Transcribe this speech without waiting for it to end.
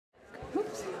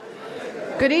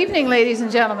Good evening, ladies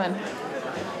and gentlemen.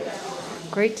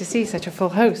 Great to see such a full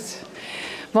house.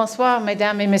 Bonsoir,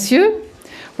 mesdames et messieurs.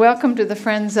 Welcome to the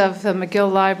Friends of the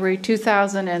McGill Library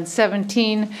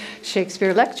 2017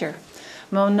 Shakespeare Lecture.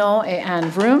 Mon nom est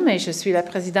Anne Vroom et je suis la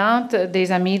présidente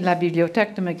des Amis de la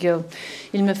Bibliothèque de McGill.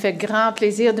 Il me fait grand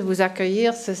plaisir de vous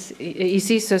accueillir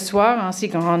ici ce soir en si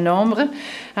grand nombre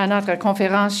à notre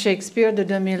conférence Shakespeare de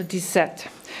 2017.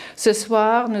 Ce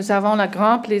soir, nous avons le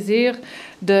grand plaisir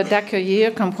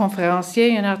d'accueillir comme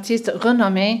conférencier un artiste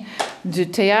renommé du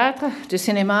théâtre, du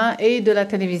cinéma et de la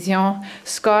télévision,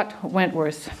 Scott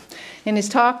Wentworth. In his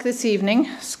talk this evening,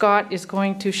 Scott is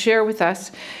going to share with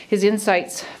us his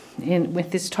insights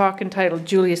with this talk entitled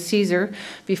Julius Caesar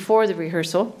before the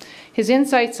rehearsal, his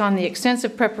insights on the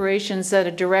extensive preparations that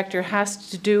a director has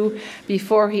to do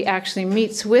before he actually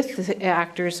meets with the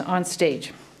actors on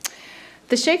stage.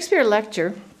 The Shakespeare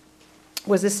Lecture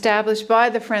was established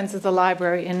by the Friends of the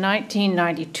Library in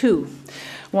 1992,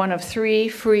 one of 3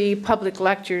 free public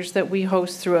lectures that we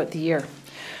host throughout the year.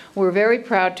 We're very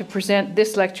proud to present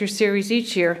this lecture series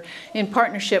each year in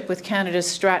partnership with Canada's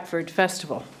Stratford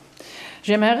Festival.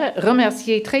 J'aimerais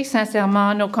remercier très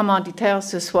sincèrement nos commanditaires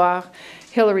ce soir,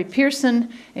 Hilary Pearson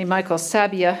et Michael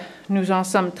Sabia. Nous en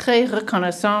sommes très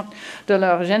reconnaissants de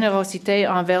leur générosité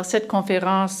envers cette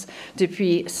conférence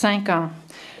depuis 5 ans.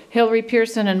 Hilary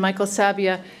Pearson and Michael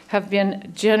Sabia have been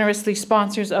generously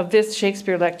sponsors of this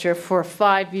Shakespeare lecture for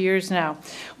 5 years now.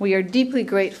 We are deeply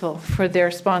grateful for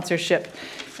their sponsorship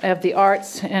of the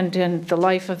arts and in the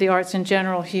life of the arts in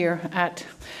general here at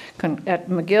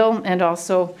McGill and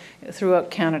also throughout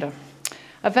Canada.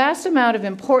 A vast amount of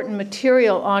important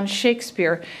material on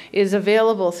Shakespeare is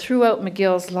available throughout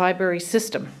McGill's library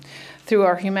system, through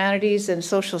our humanities and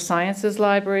social sciences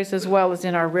libraries, as well as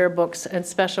in our rare books and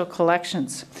special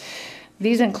collections.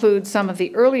 These include some of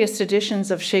the earliest editions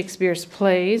of Shakespeare's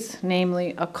plays,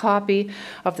 namely a copy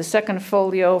of the second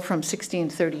folio from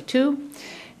 1632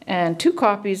 and 2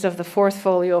 copies of the 4th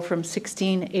folio from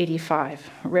 1685.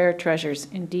 Rare treasures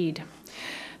indeed.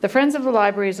 The Friends of the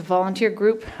Library is a volunteer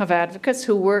group of advocates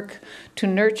who work to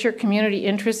nurture community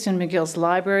interest in McGill's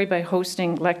library by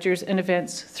hosting lectures and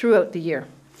events throughout the year.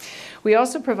 We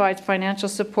also provide financial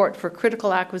support for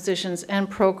critical acquisitions and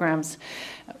programs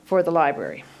for the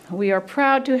library. We are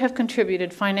proud to have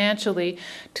contributed financially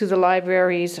to the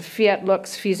library's Fiat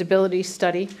Lux feasibility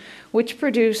study, which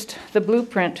produced the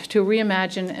blueprint to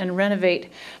reimagine and renovate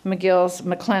McGill's,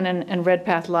 McLennan, and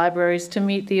Redpath libraries to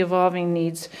meet the evolving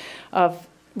needs of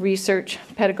research,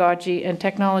 pedagogy, and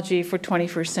technology for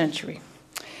 21st century.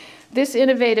 This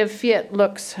innovative Fiat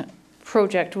Lux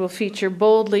project will feature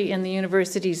boldly in the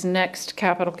university's next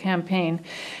capital campaign,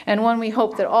 and one we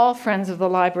hope that all Friends of the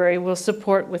Library will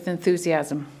support with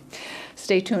enthusiasm.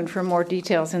 Stay tuned for more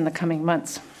details in the coming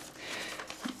months.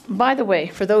 By the way,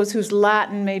 for those whose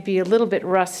Latin may be a little bit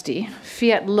rusty,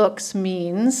 Fiat Lux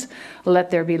means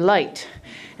let there be light.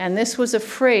 And this was a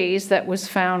phrase that was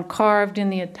found carved in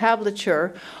the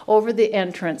entablature over the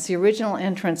entrance, the original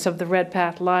entrance of the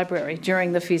Redpath Library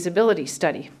during the feasibility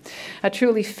study. A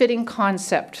truly fitting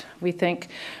concept, we think,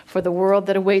 for the world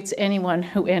that awaits anyone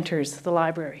who enters the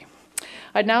library.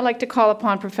 I'd now like to call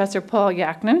upon Professor Paul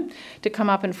Yaknin to come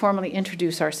up and formally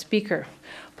introduce our speaker.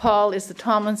 Paul is the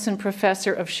Tomlinson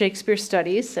Professor of Shakespeare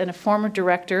Studies and a former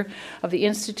director of the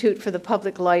Institute for the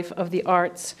Public Life of the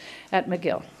Arts at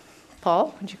McGill.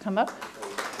 Paul, would you come up?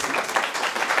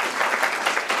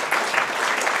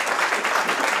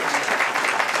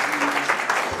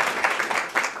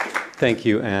 Thank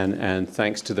you, Anne, and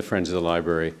thanks to the Friends of the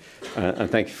Library.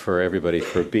 And thank you for everybody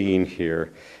for being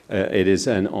here. It is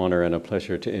an honor and a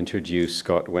pleasure to introduce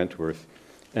Scott Wentworth.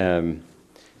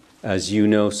 As you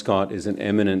know, Scott is an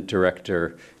eminent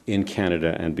director in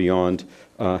Canada and beyond.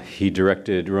 He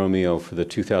directed Romeo for the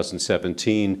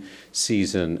 2017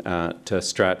 season at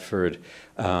Stratford.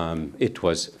 It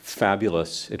was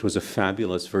fabulous. It was a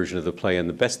fabulous version of the play. And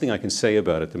the best thing I can say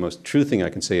about it, the most true thing I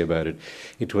can say about it,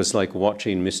 it was like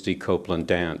watching Misty Copeland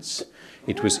dance.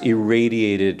 It was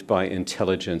irradiated by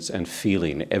intelligence and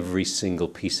feeling, every single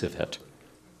piece of it.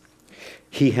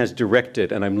 He has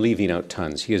directed, and I'm leaving out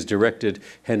tons, he has directed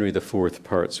Henry IV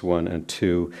Parts 1 and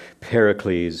 2,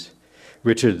 Pericles,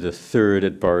 Richard III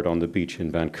at Bard on the Beach in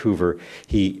Vancouver.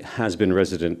 He has been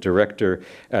resident director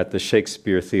at the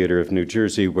Shakespeare Theatre of New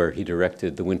Jersey, where he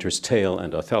directed The Winter's Tale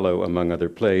and Othello, among other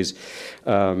plays.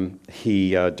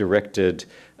 He directed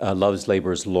Love's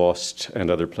Labour's Lost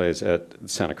and other plays at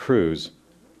Santa Cruz.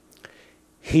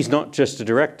 He's not just a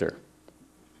director.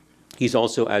 He's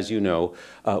also, as you know,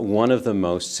 one of the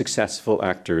most successful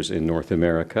actors in North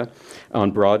America. On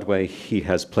Broadway, he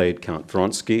has played Count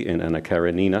Vronsky in Anna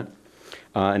Karenina.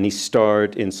 and he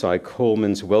starred in Cy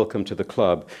Coleman's Welcome to the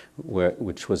Club,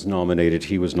 which was nominated.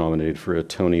 He was nominated for a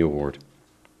Tony Award.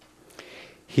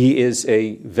 He is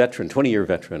a veteran, 20-year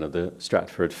veteran of the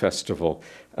Stratford Festival.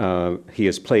 He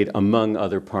has played, among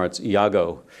other parts,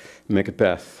 Iago,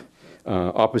 Macbeth,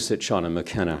 opposite Shauna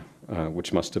McKenna,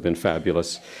 which must have been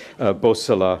fabulous,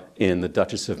 Bosala in The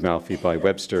Duchess of Malfi by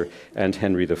Webster, and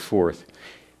Henry IV.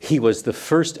 He was the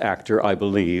first actor, I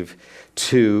believe,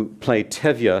 to play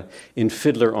Tevye in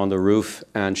Fiddler on the Roof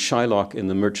and Shylock in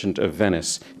The Merchant of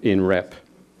Venice in Rep.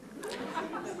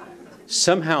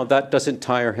 Somehow that doesn't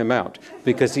tire him out,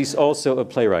 because he's also a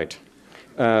playwright.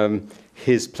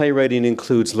 His playwriting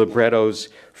includes librettos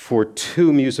for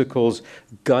 2 musicals,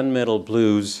 Gunmetal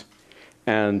Blues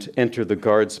and Enter the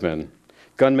Guardsman.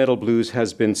 Gunmetal Blues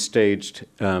has been staged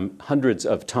hundreds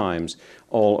of times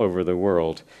all over the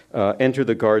world. Enter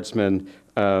the Guardsman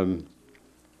was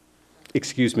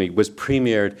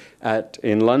premiered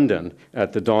in London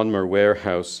at the Donmar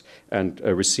Warehouse and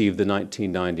received the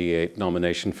 1998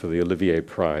 nomination for the Olivier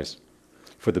Prize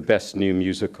for the Best New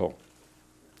Musical.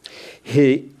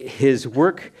 His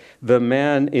work, The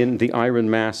Man in the Iron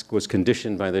Mask, was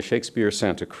conditioned by the Shakespeare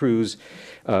Santa Cruz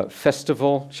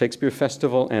Shakespeare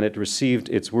Festival, and it received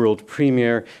its world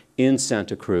premiere in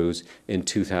Santa Cruz in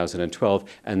 2012.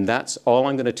 And that's all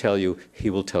I'm going to tell you. He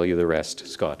will tell you the rest.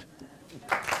 Scott.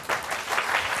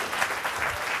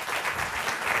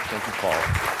 Thank you, Paul.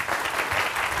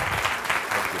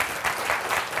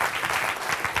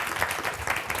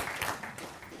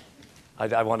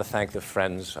 Thank you. I want to thank the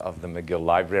Friends of the McGill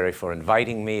Library for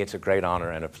inviting me. It's a great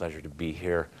honor and a pleasure to be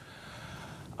here.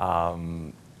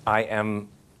 I am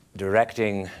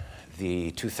directing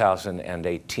the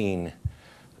 2018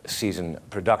 season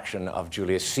production of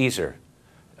Julius Caesar,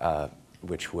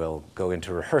 which will go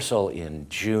into rehearsal in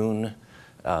June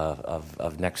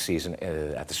of next season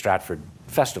at the Stratford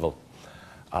Festival.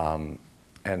 And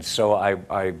so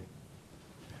I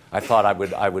thought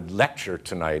I would lecture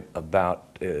tonight about,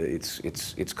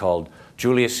 it's called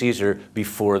Julius Caesar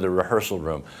Before the Rehearsal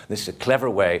Room. This is a clever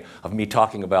way of me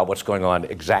talking about what's going on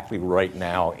exactly right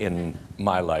now in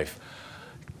my life,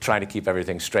 trying to keep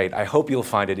everything straight. I hope you'll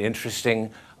find it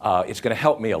interesting. It's going to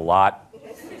help me a lot.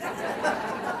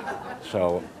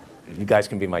 So you guys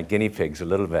can be my guinea pigs a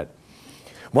little bit.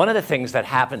 One of the things that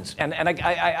happens, and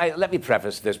let me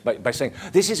preface this by saying,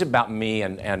 this is about me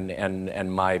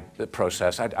and my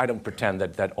process. I don't pretend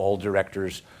that all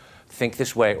directors think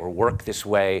this way or work this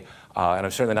way, and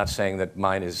I'm certainly not saying that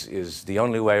mine is the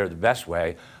only way or the best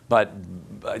way, but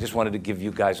I just wanted to give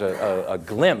you guys a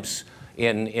glimpse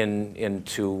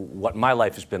into what my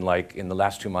life has been like in the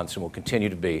last 2 months and will continue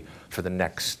to be for the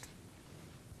next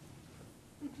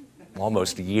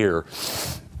almost a year.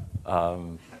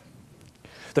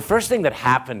 The first thing that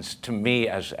happens to me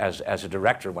as a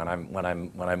director when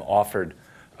I'm offered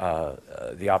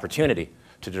the opportunity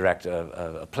to direct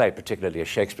a play, particularly a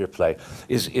Shakespeare play,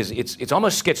 is it's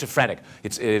almost schizophrenic.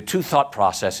 It's 2 thought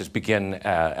processes begin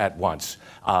at once,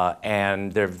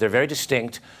 and they're very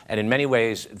distinct, and in many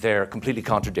ways they're completely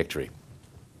contradictory.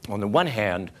 On the one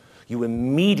hand, you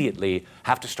immediately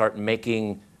have to start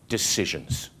making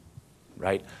decisions,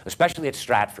 right? Especially at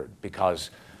Stratford, because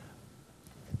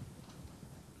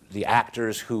the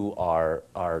actors who are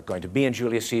going to be in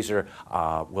Julius Caesar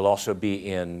will also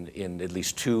be in at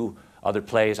least 2 other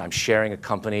plays. I'm sharing a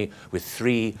company with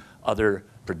 3 other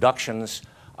productions,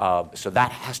 so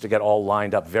that has to get all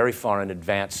lined up very far in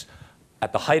advance.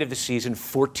 At the height of the season,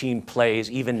 14 plays,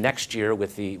 even next year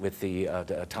with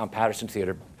the Tom Patterson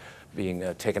Theater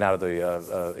being taken out of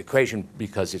the equation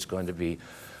because it's going to be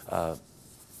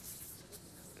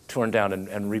torn down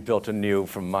and rebuilt anew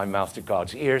from my mouth to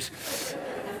God's ears.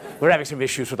 We're having some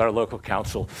issues with our local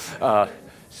council,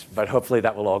 but hopefully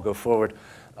that will all go forward.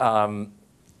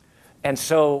 And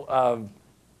so,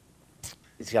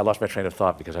 see, I lost my train of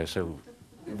thought because I was so,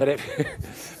 but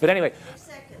anyway,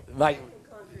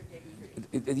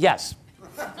 yes.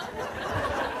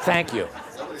 Thank you.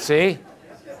 See?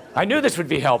 I knew this would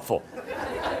be helpful.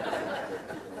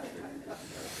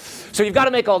 So you've got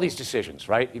to make all these decisions,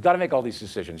 right? You've got to make all these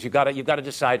decisions. You've got to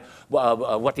decide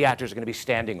what the actors are going to be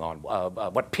standing on,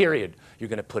 what period you're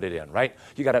going to put it in, right?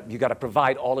 You've got to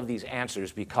provide all of these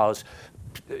answers because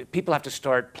people have to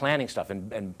start planning stuff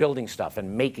and building stuff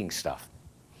and making stuff.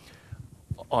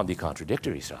 On the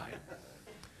contradictory side,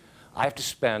 I have to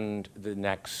spend the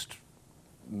next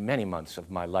many months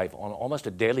of my life on almost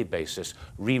a daily basis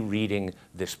rereading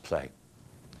this play,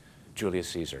 Julius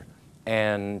Caesar,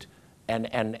 and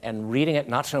reading it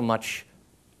not so much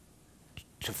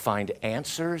to find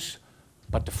answers,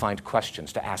 but to find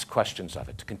questions, to ask questions of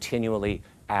it, to continually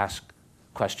ask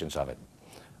questions of it.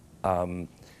 The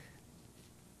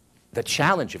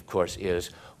challenge, of course,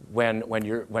 is when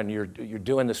you're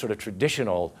doing the sort of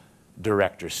traditional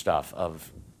director stuff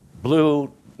of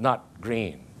blue, not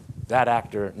green, that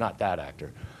actor, not that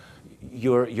actor.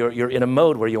 You're in a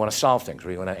mode where you want to solve things,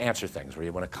 where you want to answer things, where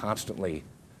you want to constantly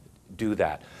do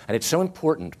that. And it's so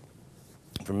important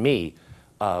for me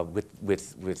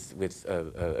with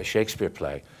a Shakespeare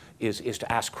play is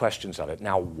to ask questions of it.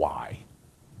 Now, why?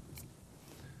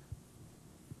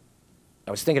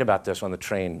 I was thinking about this on the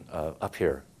train up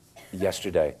here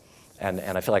yesterday, and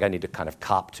I feel like I need to kind of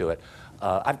cop to it.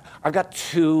 I've got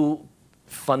two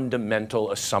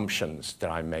fundamental assumptions that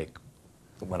I make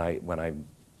when I'm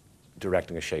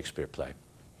directing a Shakespeare play.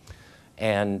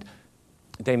 And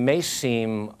they may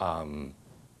seem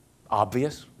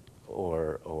obvious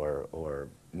or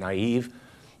naive,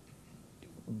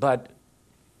 but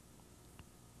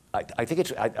I think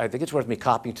it's worth me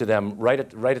copying to them right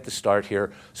at the start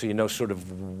here, so you know sort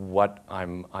of what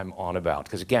I'm on about.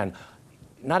 Because again,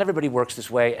 not everybody works this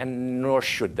way, and nor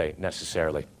should they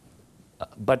necessarily.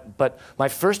 But my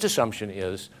first assumption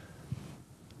is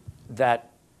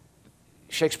that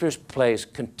Shakespeare's plays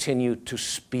continue to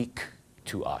speak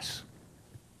to us,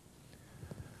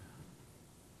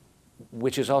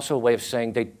 which is also a way of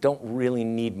saying they don't really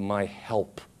need my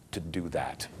help to do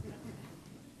that.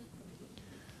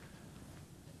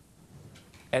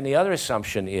 And the other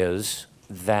assumption is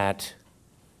that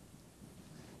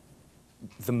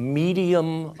the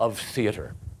medium of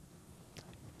theater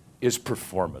is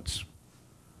performance.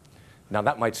 Now,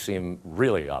 that might seem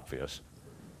really obvious,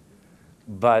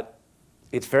 but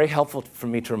it's very helpful for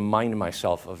me to remind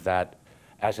myself of that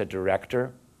as a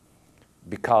director,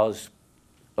 because,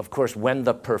 of course, when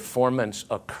the performance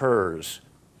occurs,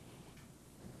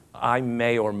 I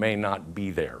may or may not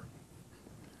be there.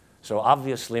 So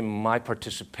obviously, my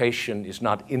participation is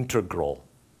not integral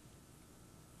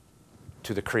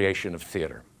to the creation of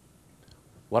theater.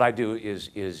 What I do is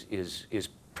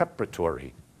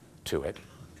preparatory to it.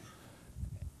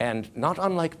 And not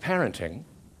unlike parenting,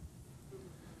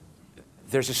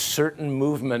 there's a certain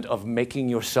movement of making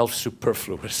yourself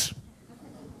superfluous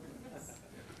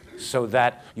so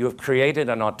that you have created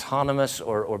an autonomous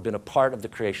or been a part of the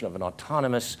creation of an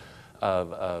autonomous,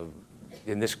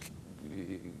 in this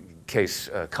case,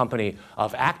 company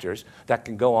of actors that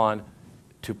can go on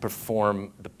to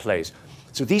perform the plays.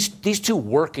 So these two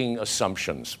working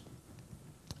assumptions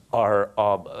are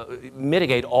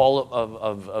mitigate all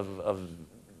of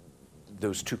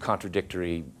those two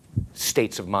contradictory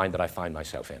states of mind that I find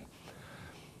myself in.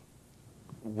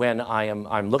 When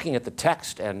I'm looking at the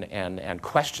text and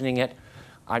questioning it,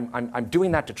 I'm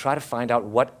doing that to try to find out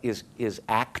what is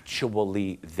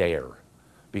actually there,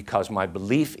 because my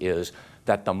belief is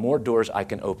that the more doors I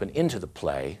can open into the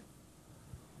play,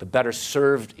 the better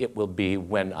served it will be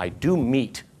when I do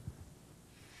meet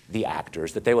the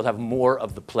actors, that they will have more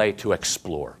of the play to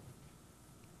explore.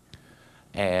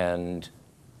 And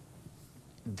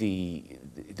the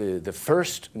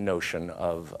first notion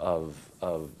of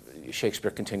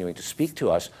Shakespeare continuing to speak to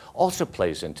us also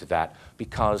plays into that,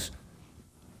 because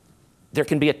there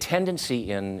can be a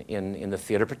tendency in the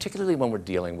theater, particularly when we're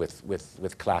dealing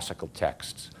with classical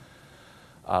texts.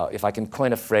 If I can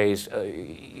coin a phrase,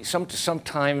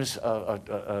 sometimes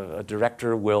a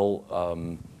director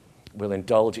will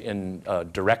indulge in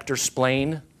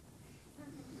director-splain,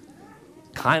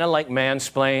 kind of like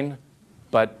mansplain,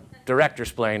 but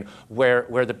director-splain,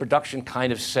 where the production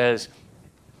kind of says,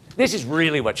 this is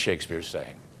really what Shakespeare's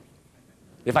saying.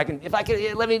 If I can,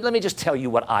 let me just tell you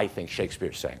what I think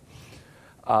Shakespeare's saying.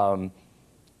 Now,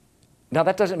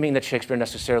 that doesn't mean that Shakespeare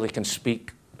necessarily can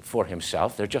speak for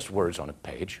himself. They're just words on a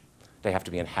page. They have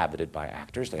to be inhabited by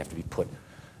actors. They have to be put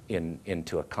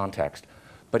into a context.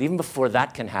 But even before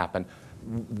that can happen,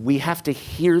 we have to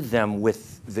hear them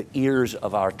with the ears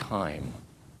of our time.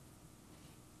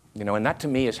 You know, and that to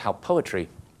me is how poetry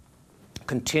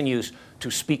continues to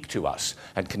speak to us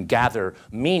and can gather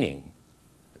meaning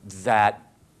that,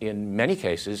 in many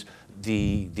cases,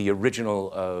 the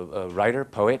original writer,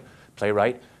 poet,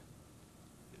 playwright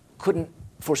couldn't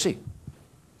foresee.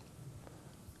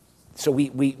 So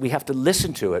we have to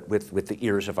listen to it with the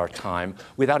ears of our time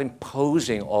without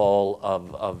imposing all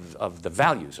of the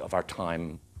values of our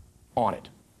time on it,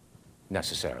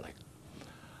 necessarily.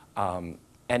 And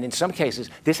in some cases,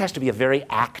 this has to be a very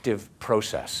active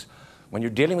process. When you're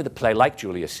dealing with a play like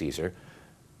Julius Caesar,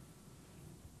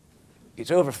 it's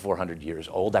over 400 years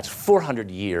old. That's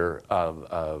 400-year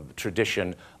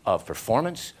tradition of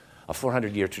performance, a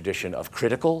 400-year tradition of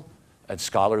critical and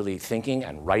scholarly thinking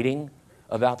and writing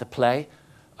about the play.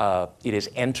 it has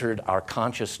entered our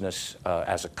consciousness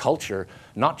as a culture,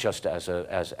 not just as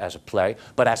a play,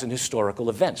 but as an historical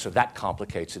event. So that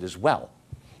complicates it as well.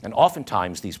 And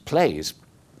oftentimes these plays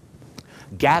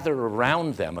gather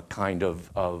around them a kind of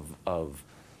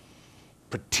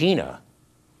patina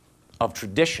of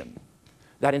tradition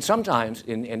that in some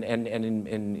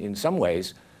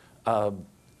ways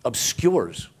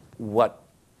obscures what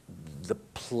the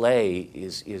play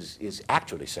is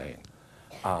actually saying.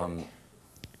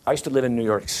 I used to live in New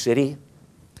York City,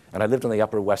 and I lived on the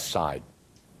Upper West Side.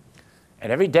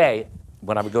 And every day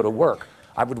when I would go to work,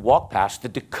 I would walk past the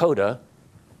Dakota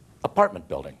apartment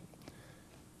building.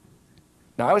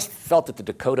 Now, I always felt that the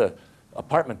Dakota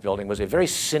apartment building was a very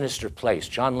sinister place.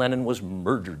 John Lennon was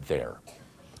murdered there.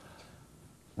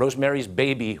 Rosemary's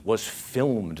Baby was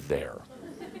filmed there.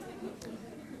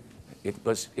 It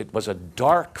was a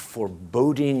dark,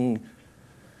 foreboding,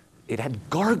 it had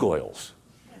gargoyles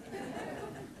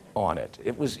on it.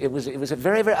 It was a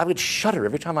very, I would shudder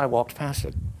every time I walked past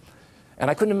it. And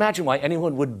I couldn't imagine why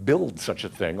anyone would build such a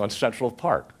thing on Central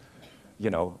Park. You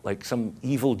know, like some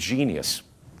evil genius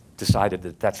decided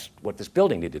that that's what this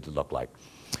building needed to look like.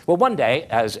 Well, one day,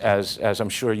 as I'm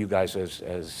sure you guys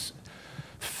as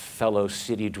fellow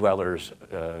city dwellers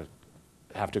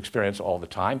have to experience all the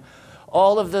time,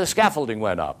 all of the scaffolding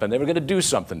went up, and they were going to do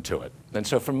something to it. And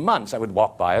so for months, I would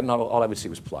walk by it, and all I would see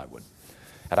was plywood.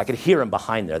 And I could hear them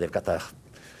behind there. They've got the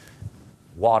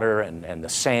water and the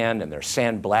sand, and they're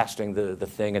sandblasting the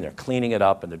thing, and they're cleaning it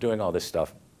up, and they're doing all this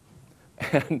stuff.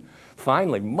 And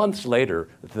finally, months later,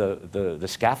 the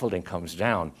scaffolding comes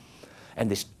down, and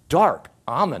this dark,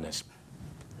 ominous,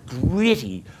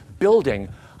 gritty building,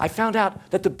 I found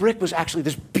out that the brick was actually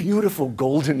this beautiful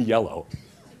golden yellow.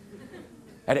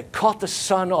 And it caught the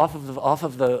sun off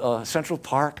of the Central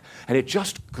Park, and it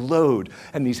just glowed.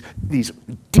 And these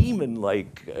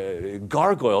demon-like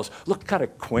gargoyles looked kind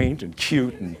of quaint and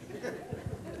cute, and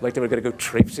like they were going to go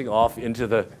traipsing off into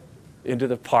the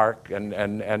park and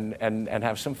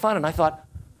have some fun. And I thought,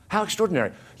 how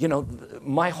extraordinary! You know,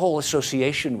 my whole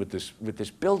association with this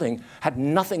building had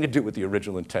nothing to do with the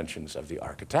original intentions of the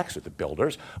architects or the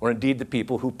builders, or indeed the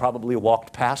people who probably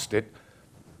walked past it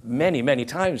many, many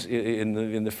times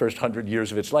in the first 100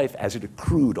 years of its life as it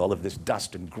accrued all of this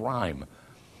dust and grime.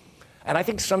 And I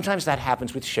think sometimes that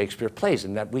happens with Shakespeare plays,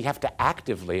 in that we have to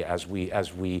actively, as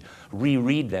we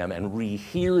reread them and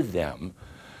rehear them,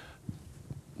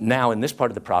 now in this part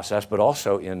of the process, but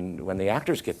also when the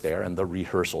actors get there and the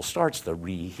rehearsal starts, the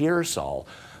rehearsal,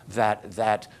 that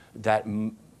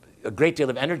a great deal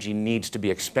of energy needs to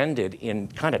be expended in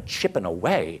kind of chipping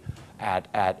away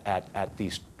at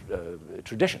these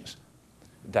traditions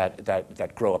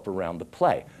that grow up around the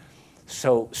play.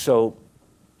 So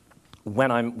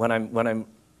when I'm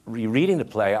rereading the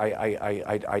play,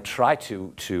 I try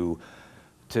to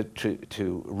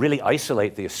really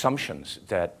isolate the assumptions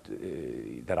that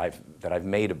I've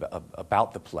made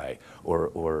about the play,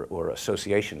 or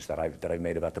associations that I've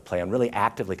made about the play, and really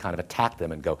actively kind of attack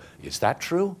them and go, is that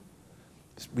true?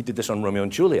 We did this on Romeo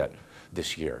and Juliet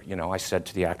this year. You know, I said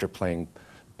to the actor playing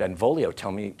Benvolio,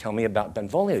 tell me about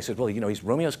Benvolio. He said, well, you know, he's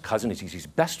Romeo's cousin, he's his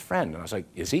best friend. And I was like,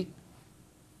 is he?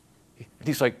 And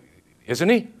he's like, isn't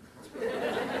he?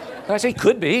 And I say, he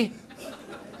could be,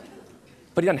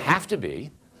 but he doesn't have to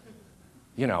be,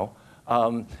 you know.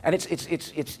 And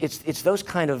it's those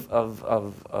kind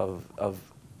of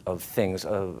things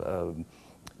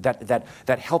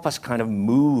that help us kind of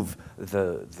move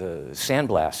the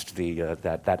sandblast,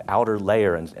 that outer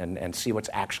layer, and see what's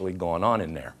actually going on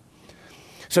in there.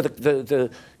 So the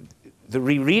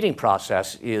rereading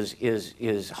process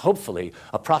is hopefully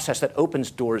a process that opens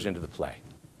doors into the play,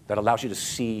 that allows you to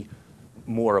see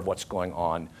more of what's going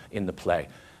on in the play.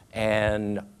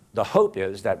 And the hope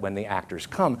is that when the actors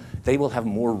come, they will have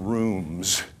more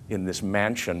rooms in this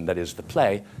mansion that is the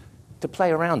play to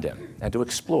play around in and to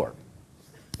explore.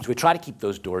 So we try to keep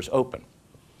those doors open.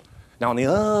 Now, on the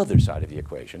other side of the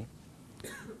equation,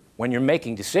 when you're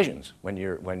making decisions, when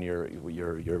you're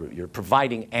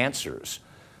providing answers,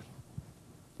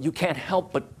 you can't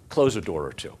help but close a door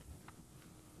or two,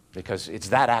 because it's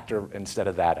that actor instead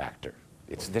of that actor.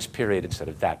 It's this period instead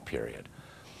of that period.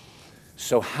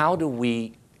 So how do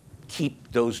we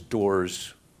keep those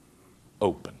doors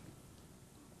open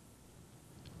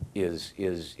is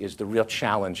the real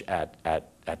challenge at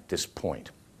this point.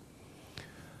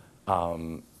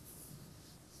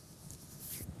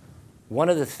 One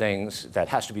of the things that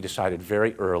has to be decided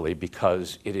very early,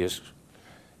 because it is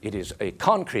a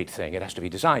concrete thing, it has to be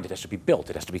designed, it has to be built,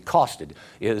 it has to be costed,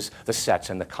 is the sets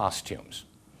and the costumes.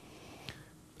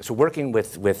 So working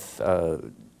with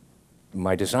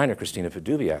my designer, Christina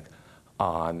Podubiak,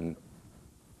 on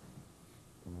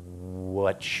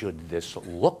what should this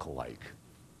look like.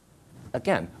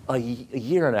 Again, a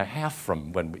year and a half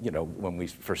from when, when we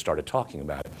first started talking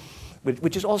about it,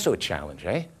 which is also a challenge,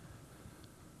 eh?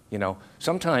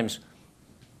 Sometimes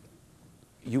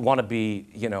you want to be,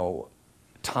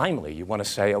 timely. You want to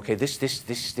say, okay, this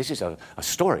is a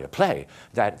story, a play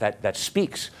that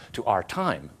speaks to our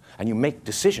time. And you make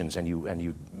decisions and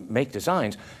you make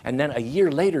designs, and then a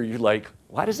year later you're like,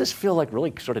 why does this feel like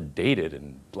really sort of dated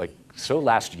and like so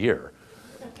last year?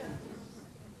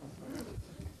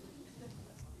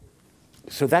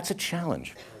 So that's a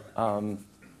challenge.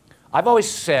 I've always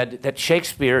said that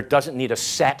Shakespeare doesn't need a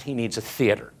set, he needs a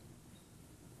theater,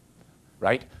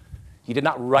 right? He did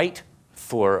not write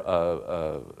for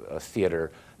a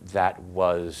theater that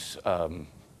was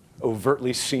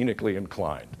overtly scenically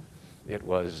inclined. It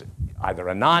was either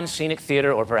a non-scenic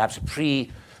theater or perhaps a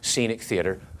pre-scenic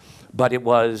theater, but it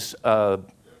was,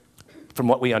 from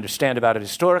what we understand about it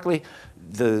historically,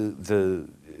 the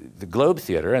Globe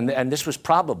Theater, and this was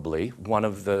probably one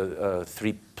of the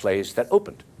 3 plays that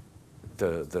opened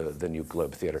the new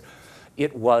Globe Theater.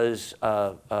 It was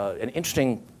an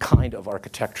interesting kind of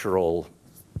architectural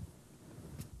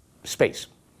space.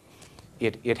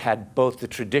 It had both the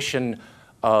tradition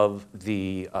of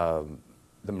the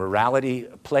morality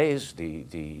plays,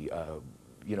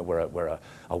 where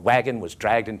a wagon was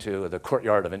dragged into the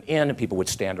courtyard of an inn, and people would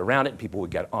stand around it, and people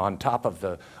would get on top of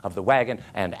the wagon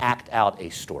and act out a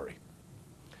story.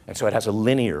 And so it has a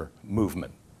linear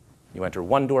movement. You enter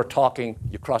one door talking,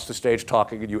 you cross the stage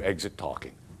talking, and you exit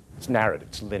talking. It's narrative,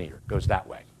 it's linear, it goes that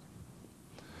way.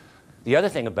 The other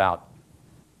thing about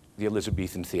the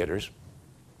Elizabethan theaters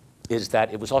is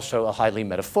that it was also a highly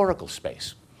metaphorical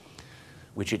space,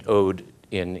 which it owed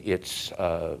in its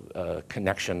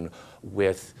connection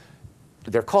with,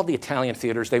 they're called the Italian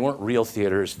theaters. They weren't real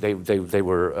theaters. They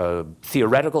were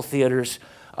theoretical theaters.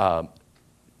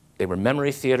 They were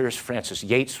memory theaters. Frances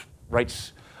Yates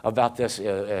writes about this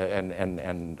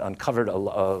and uncovered a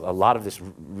lot of this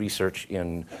research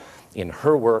in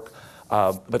her work.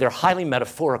 But they're highly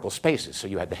metaphorical spaces. So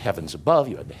you had the heavens above,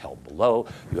 you had the hell below,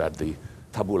 you had the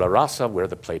tabula rasa where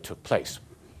the play took place.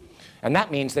 And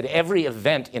that means that every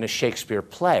event in a Shakespeare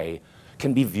play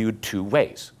can be viewed 2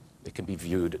 ways. It can be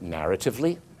viewed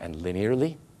narratively and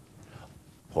linearly,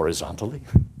 horizontally,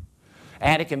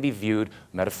 and it can be viewed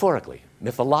metaphorically,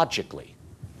 mythologically,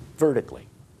 vertically.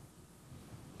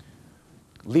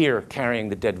 Lear carrying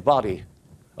the dead body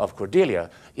of Cordelia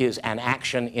is an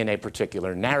action in a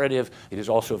particular narrative. It is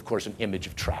also, of course, an image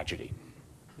of tragedy,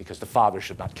 because the father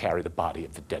should not carry the body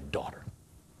of the dead daughter.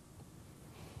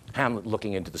 Hamlet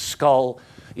looking into the skull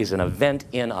is an event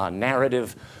in a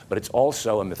narrative, but it's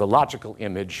also a mythological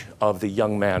image of the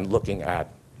young man looking at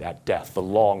death, the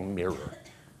long mirror,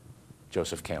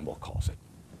 Joseph Campbell calls it.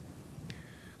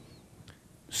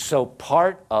 So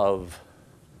part of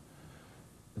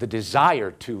the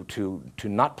desire to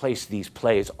not place these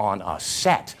plays on a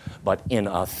set, but in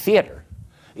a theater,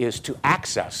 is to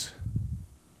access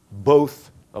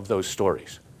both of those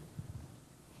stories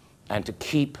and to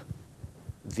keep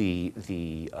the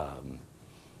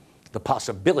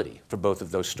possibility for both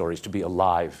of those stories to be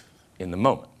alive in the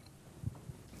moment.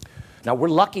 Now, we're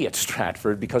lucky at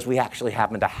Stratford because we actually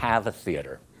happen to have a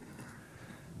theater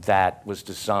that was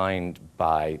designed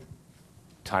by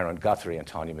Tyrone Guthrie and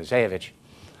Tanya Mazejevich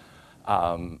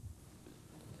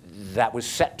that was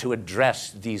set to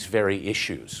address these very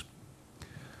issues.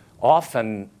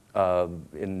 Often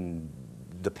in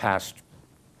the past,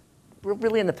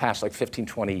 really in the past like 15,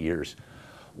 20 years,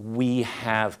 we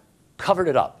have covered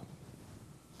it up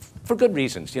for good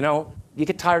reasons. You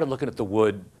get tired of looking at the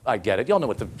wood. I get it. You all know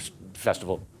what the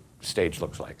festival stage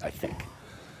looks like, I think.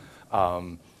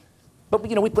 But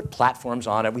we put platforms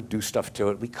on it. We do stuff to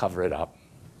it. We cover it up.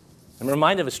 I'm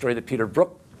reminded of a story that Peter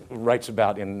Brook writes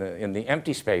about in the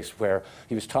Empty Space, where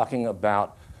he was talking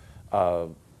about a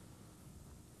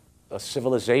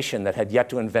civilization that had yet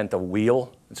to invent a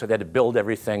wheel, and so they had to build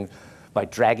everything by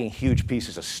dragging huge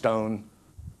pieces of stone.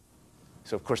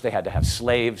 So, of course, they had to have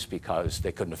slaves because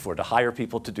they couldn't afford to hire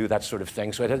people to do that sort of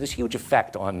thing. So it had this huge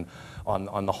effect on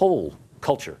the whole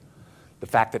culture, the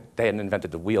fact that they hadn't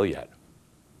invented the wheel yet.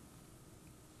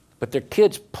 But their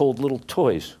kids pulled little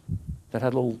toys that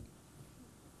had little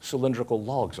cylindrical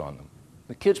logs on them.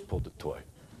 The kids pulled the toy.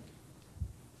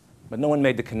 But no one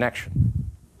made the connection.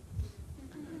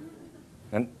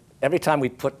 And every time we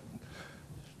put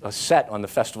a set on the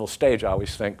festival stage, I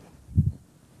always think,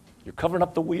 you're covering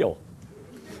up the wheel.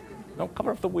 Don't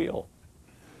cover up the wheel.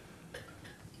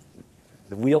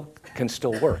 The wheel can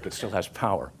still work. It still has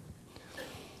power.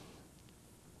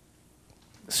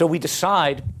 So we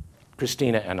decide,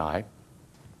 Christina and I,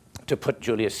 to put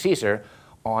Julius Caesar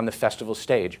on the festival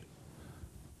stage.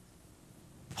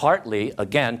 Partly,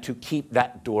 again, to keep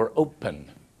that door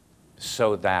open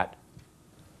so that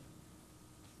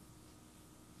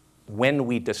when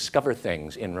we discover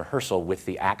things in rehearsal with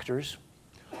the actors,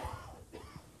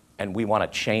 and we want to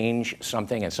change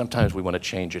something, and sometimes we want to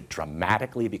change it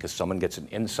dramatically because someone gets an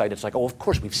insight, it's like, oh, of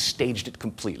course, we've staged it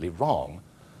completely wrong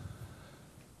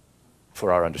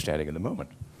for our understanding in the moment,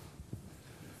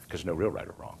 because no real right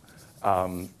or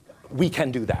wrong. We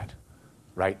can do that,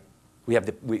 right? We have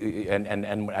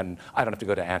and I don't have to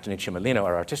go to Anthony Cimolino,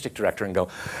 our artistic director, and go,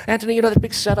 Anthony, you know that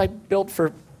big set I built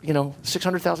for,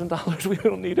 $600,000? We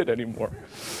don't need it anymore.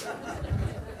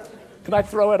 Can I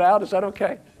throw it out? Is that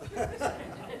okay?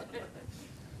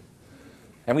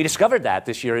 And we discovered that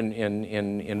this year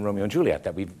in Romeo and Juliet,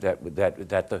 that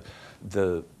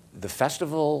the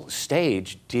festival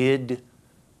stage did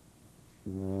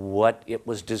what it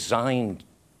was designed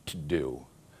to do.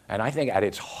 And I think at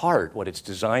its heart, what it's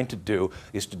designed to do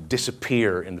is to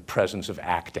disappear in the presence of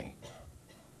acting.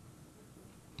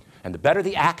 And the better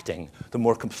the acting, the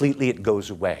more completely it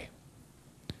goes away.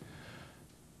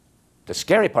 The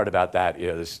scary part about that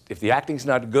is, if the acting's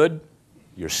not good,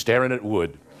 you're staring at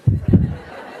wood.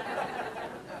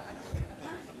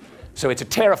 So it's a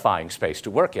terrifying space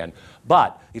to work in,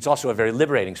 but it's also a very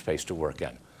liberating space to work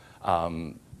in.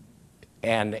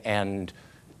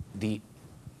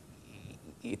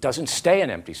 It doesn't stay an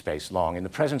empty space long. In the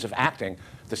presence of acting,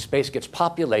 the space gets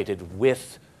populated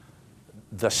with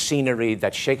the scenery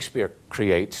that Shakespeare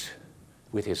creates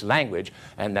with his language,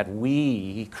 and that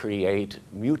we create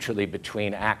mutually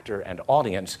between actor and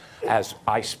audience. As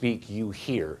I speak, you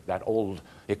hear, that old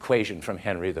equation from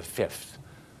Henry V.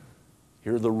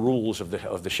 Here are the rules of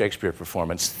the Shakespeare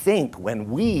performance. Think, when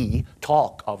we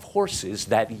talk of horses,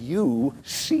 that you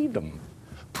see them,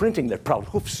 printing their proud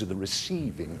hoofs to the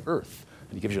receiving earth.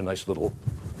 And he gives you a nice little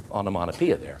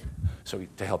onomatopoeia there, so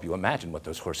to help you imagine what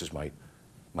those horses might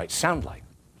sound like.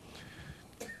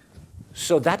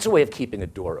 So that's a way of keeping a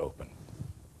door open.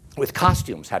 With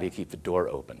costumes, how do you keep the door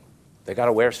open? They got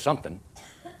to wear something.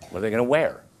 What are they going to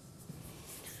wear?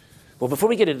 Well, before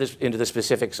we get into the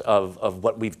specifics of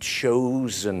what we've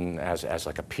chosen as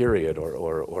like a period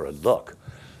or a look,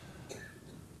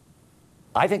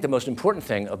 I think the most important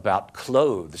thing about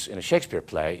clothes in a Shakespeare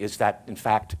play is that, in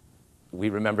fact, we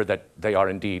remember that they are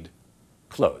indeed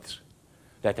clothes,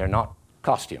 that they're not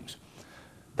costumes,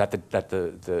 that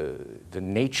the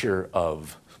nature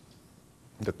of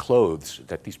the clothes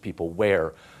that these people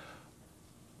wear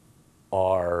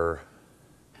are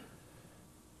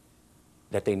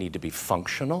that they need to be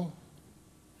functional,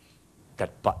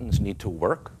 that buttons need to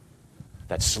work,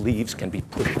 that sleeves can be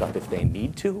pushed up if they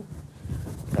need to,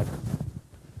 that,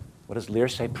 what does Lear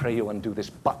say, pray you undo this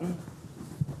button?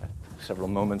 Several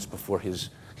moments before his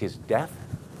death,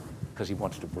 because he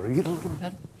wants to breathe a little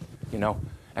bit,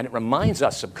 And it reminds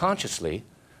us subconsciously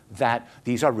that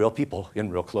these are real people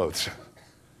in real clothes.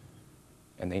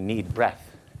 And they need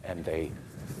breath, and they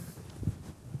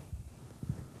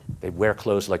wear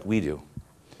clothes like we do.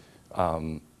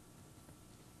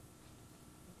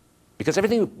 Because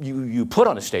everything you put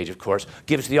on a stage, of course,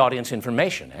 gives the audience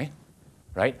information,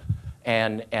 right?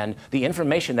 And the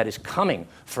information that is coming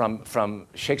from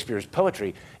Shakespeare's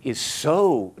poetry is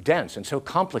so dense and so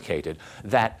complicated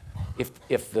that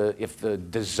if the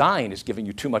design is giving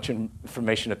you too much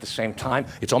information at the same time,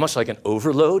 it's almost like an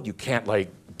overload. You can't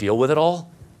deal with it all.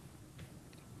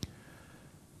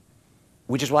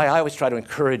 Which is why I always try to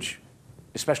encourage,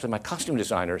 especially my costume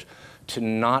designers, to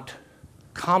not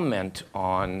comment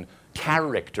on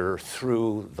character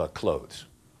through the clothes,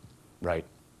 right?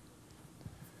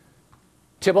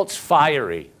 Tybalt's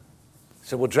fiery,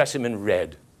 so we'll dress him in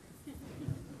red.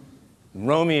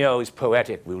 Romeo is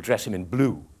poetic, we'll dress him in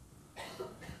blue.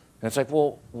 And it's like,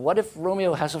 well, what if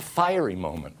Romeo has a fiery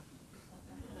moment?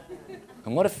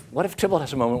 And what if Tybalt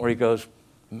has a moment where he goes,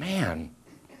 man,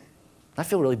 I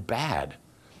feel really bad.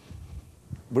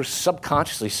 We're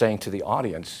subconsciously saying to the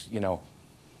audience,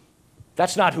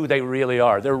 that's not who they really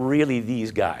are. They're really these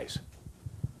guys.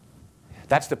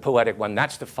 That's the poetic one,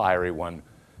 that's the fiery one.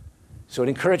 So it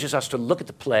encourages us to look at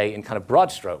the play in kind of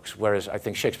broad strokes, whereas I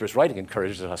think Shakespeare's writing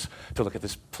encourages us to look at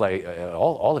this play,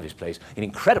 all of his plays, in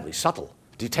incredibly subtle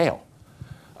detail.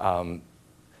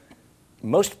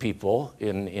 Most people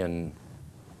in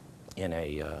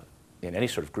any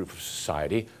sort of group of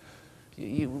society,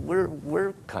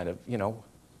 we're kind of,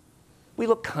 we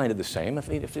look kind of the same.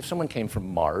 If someone came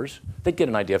from Mars, they'd get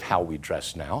an idea of how we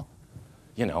dress now.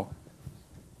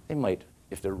 They might,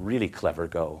 if they're really clever,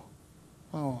 go,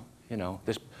 oh,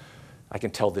 I can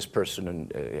tell this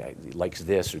person likes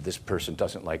this or this person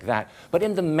doesn't like that. But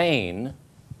in the main,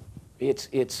 it's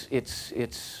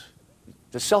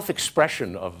the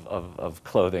self-expression of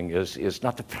clothing is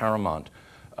not the paramount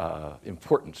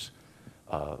importance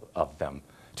of them.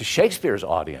 To Shakespeare's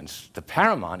audience, the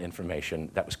paramount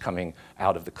information that was coming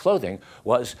out of the clothing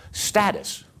was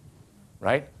status,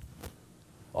 right?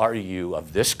 Are you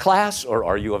of this class, or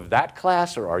are you of that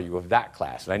class, or are you of that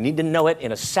class? And I need to know it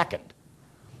in a second.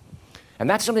 And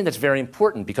that's something that's very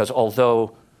important, because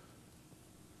although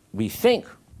we think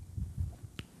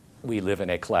we live in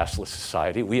a classless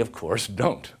society, we of course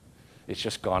don't. It's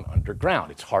just gone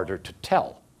underground. It's harder to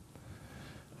tell.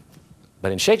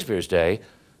 But in Shakespeare's day,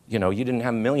 you know, you didn't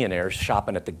have millionaires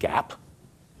shopping at the Gap.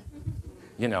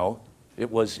 You know, it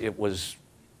was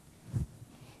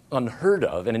unheard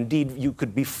of, and indeed you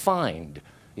could be fined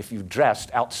if you dressed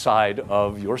outside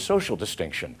of your social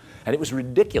distinction. And it was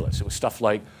ridiculous. It was stuff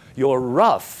like, your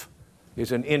ruff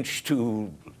is an inch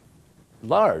too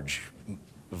large,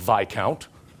 Viscount.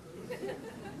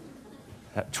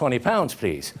 20 pounds,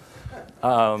 please.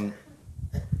 So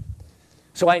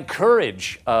I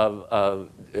encourage the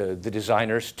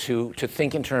designers to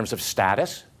think in terms of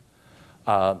status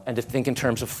and to think in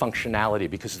terms of functionality,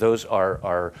 because those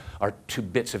are two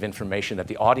bits of information that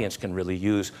the audience can really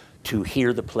use to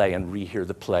hear the play and rehear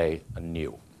the play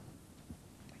anew.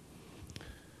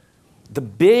 The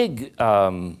big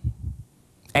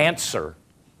answer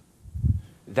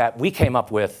that we came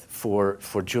up with for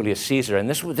Julius Caesar, and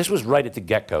this was right at the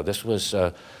get-go. This was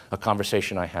a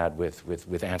conversation I had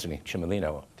with Anthony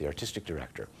Cimolino, the artistic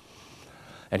director.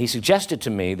 And he suggested to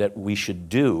me that we should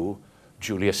do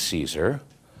Julius Caesar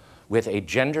with a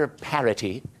gender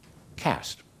parity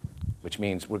cast, which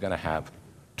means we're going to have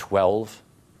 12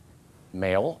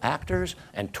 male actors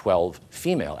and 12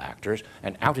 female actors,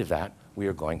 and out of that, we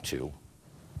are going to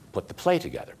put the play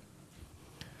together.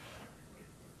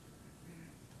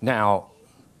 Now,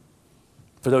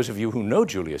 for those of you who know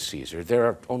Julius Caesar, there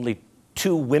are only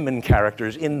 2 women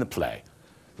characters in the play,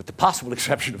 with the possible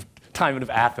exception of Timon of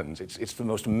Athens. It's the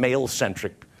most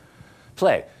male-centric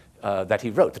play that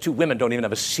he wrote. The 2 women don't even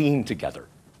have a scene together,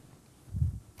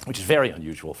 which is very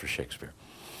unusual for Shakespeare.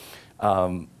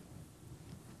 Now,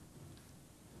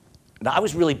 I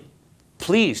was really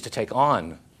pleased to take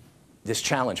on this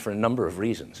challenge for a number of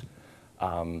reasons.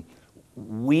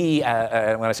 We,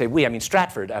 when I say we, I mean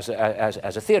Stratford as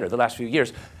a theater, the last few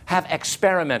years, have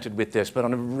experimented with this, but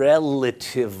on a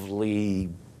relatively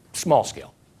small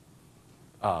scale.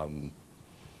 Shauna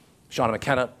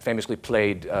McKenna famously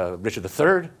played Richard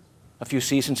III a few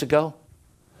seasons ago.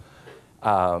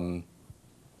 But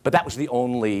that was the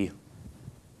only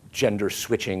gender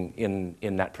switching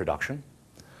in that production.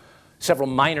 Several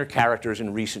minor characters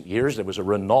in recent years. There was a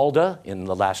Rinalda in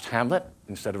the last Hamlet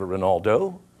instead of a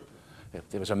Rinaldo.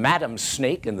 There was a Madam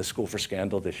Snake in the School for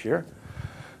Scandal this year.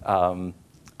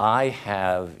 I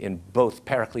have, in both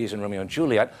Pericles and Romeo and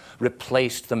Juliet,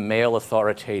 replaced the male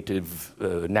authoritative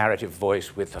narrative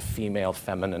voice with a female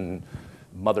feminine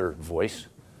mother voice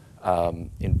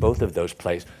in both of those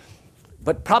plays.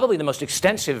 But probably the most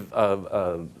extensive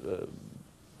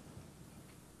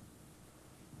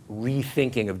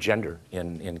rethinking of gender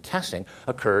in casting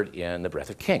occurred in The Breath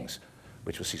of Kings,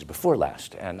 which was season before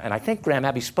last. And I think Graham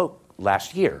Abbey spoke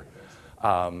last year.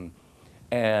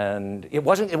 And it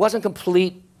wasn't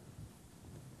complete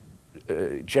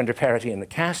gender parity in the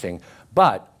casting,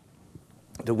 but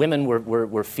the women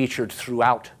were featured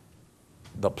throughout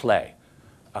the play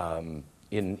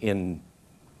in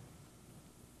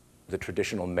the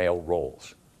traditional male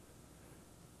roles.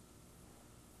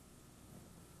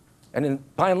 And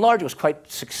by and large, it was quite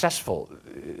successful,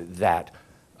 that.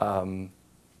 But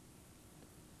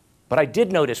I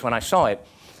did notice when I saw it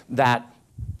that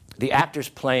the actors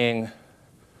playing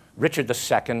Richard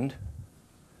II,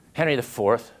 Henry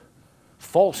IV,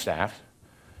 Falstaff,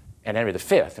 and Henry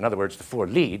V, in other words, the 4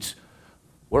 leads,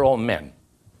 were all men.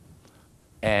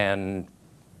 And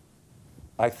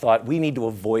I thought we need to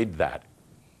avoid that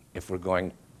if we're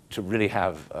going to really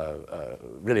have,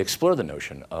 really explore the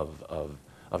notion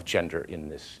of gender in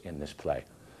this play.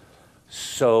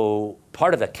 So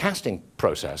part of the casting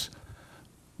process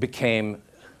became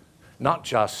not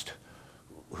just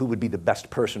who would be the best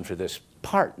person for this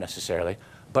part necessarily,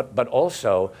 but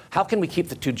also how can we keep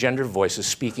the 2 gender voices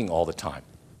speaking all the time?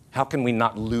 How can we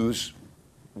not lose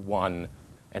one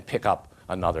and pick up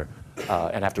another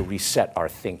and have to reset our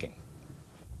thinking?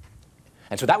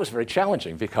 And so that was very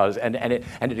challenging because, and it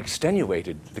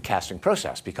extenuated the casting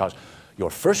process, because your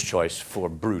first choice for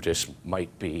Brutus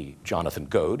might be Jonathan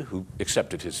Goad, who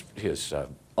accepted his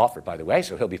offer, by the way,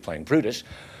 so he'll be playing Brutus.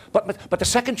 But the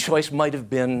second choice might have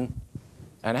been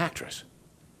an actress,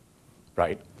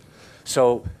 right?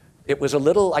 So it was a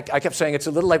little, I kept saying it's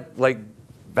a little like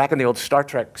back in the old Star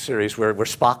Trek series where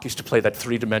Spock used to play that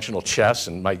three-dimensional chess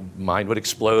and my mind would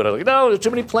explode. I was like, no, there's too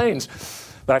many planes.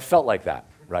 But I felt like that,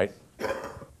 right?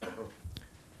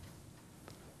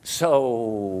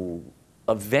 So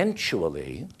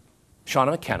eventually,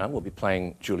 Shauna McKenna will be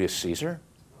playing Julius Caesar.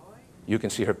 You can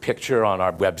see her picture on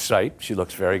our website. She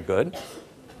looks very good.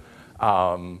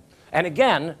 And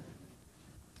again,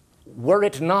 were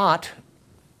it not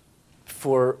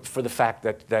for the fact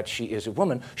that she is a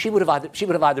woman, she would have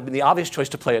either been the obvious choice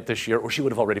to play it this year, or she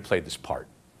would have already played this part,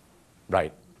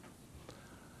 right?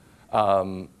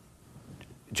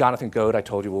 Jonathan Goad, I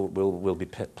told you, will be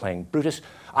playing Brutus.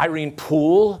 Irene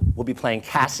Poole will be playing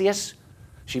Cassius.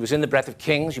 She was in The Breath of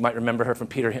Kings. You might remember her from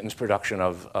Peter Hinton's production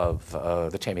of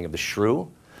The Taming of the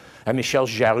Shrew. And Michel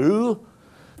Jarroux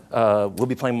will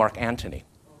be playing Mark Antony.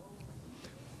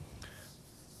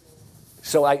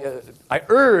 So I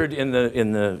erred in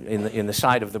the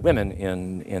side of the women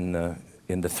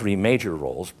in the three major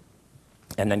roles,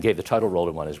 and then gave the title role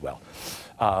to one as well.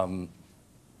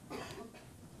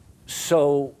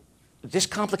 So this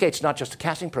complicates not just the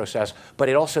casting process, but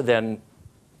it also then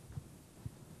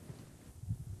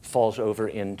falls over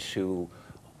into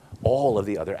all of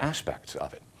the other aspects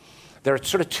of it. There are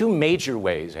sort of two major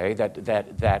ways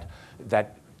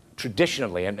that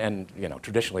traditionally, and you know,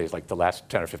 traditionally is like the last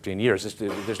 10 or 15 years,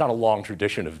 there's not a long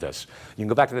tradition of this. You can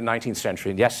go back to the 19th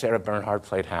century, and yes, Sarah Bernhardt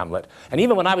played Hamlet. And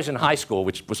even when I was in high school,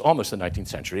 which was almost the 19th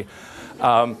century,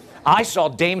 I saw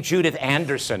Dame Judith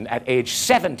Anderson at age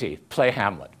 70 play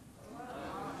Hamlet.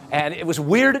 And it was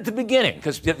weird at the beginning,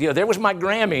 because there was my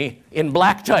Grammy in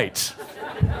black tights.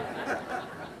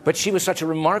 But she was such a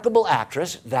remarkable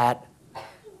actress that,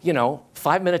 you know,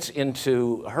 5 minutes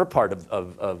into her part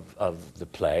of the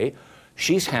play,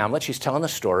 she's Hamlet, she's telling the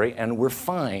story, and we're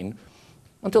fine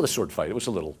until the sword fight. It was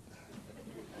a little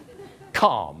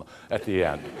calm at the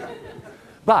end.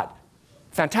 But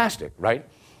fantastic, right?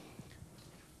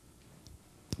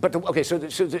 But okay, so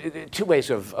the two ways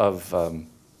of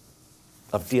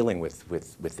dealing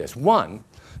with this. One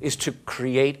is to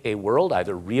create a world,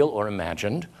 either real or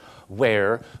imagined,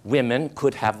 where women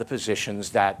could have the positions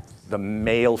that the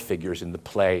male figures in the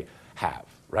play have,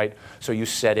 right? So you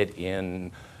set it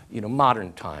in, you know,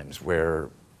 modern times where,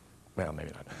 well,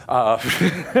 maybe not.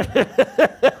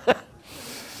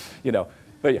 You know,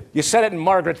 but yeah, you set it in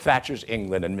Margaret Thatcher's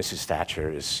England and Mrs. Thatcher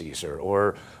is Caesar,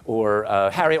 or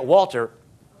Harriet Walter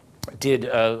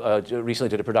recently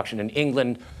did a production in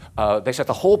England. They set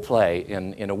the whole play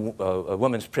in a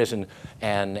women's prison,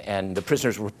 and the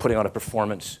prisoners were putting on a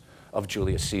performance of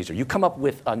Julius Caesar. You come up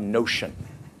with a notion,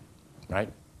 right?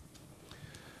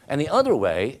 And the other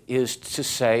way is to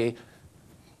say,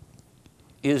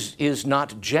 is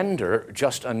not gender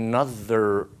just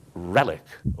another relic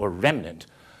or remnant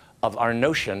of our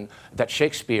notion that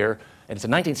Shakespeare, and it's a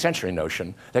 19th century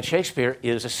notion, that Shakespeare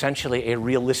is essentially a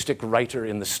realistic writer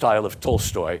in the style of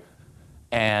Tolstoy,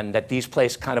 and that these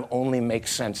plays kind of only make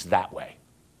sense that way.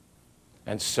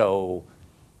 And so,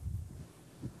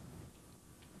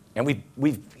 and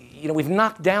we've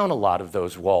knocked down a lot of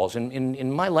those walls.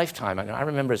 In my lifetime, I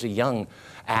remember as a young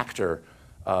actor,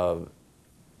 there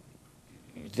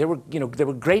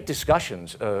were great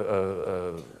discussions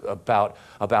about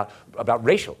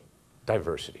racial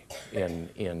diversity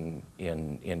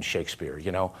in Shakespeare,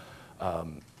 you know,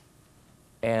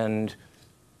 and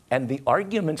the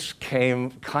arguments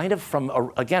came kind of from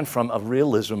a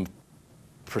realism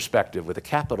perspective with a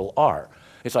capital R.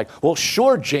 It's like, well,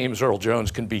 sure, James Earl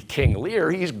Jones can be King Lear.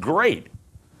 He's great.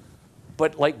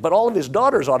 But all of his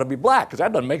daughters ought to be black, because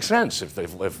that doesn't make sense.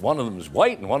 If one of them is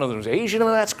white and one of them is Asian,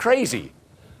 well, that's crazy.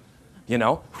 You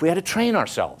know, we had to train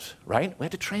ourselves, right? We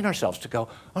had to train ourselves to go,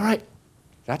 all right,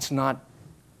 that's not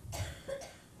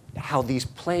how these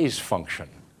plays function,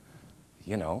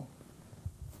 you know.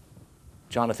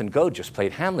 Jonathan Goad just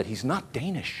played Hamlet. He's not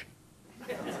Danish.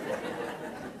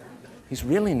 He's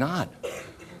really not.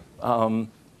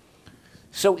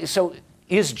 So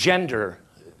is gender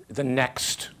the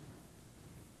next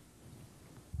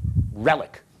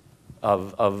relic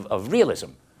of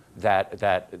realism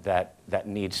that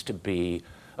needs to be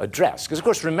addressed? Because, of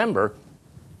course, remember,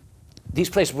 these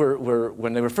plays were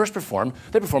when they were first performed,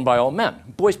 they were performed by all men.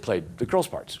 Boys played the girls'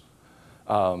 parts.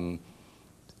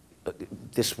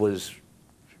 This was,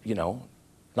 you know,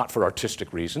 not for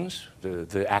artistic reasons.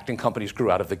 The acting companies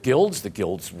grew out of the guilds. The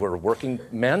guilds were working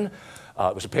men.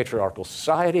 It was a patriarchal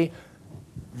society.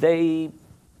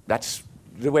 That's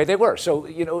the way they were. So,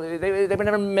 you know, they were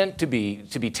never meant to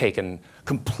be taken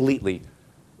completely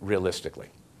realistically.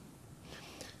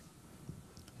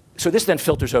 So this then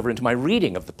filters over into my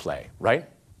reading of the play, right?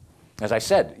 As I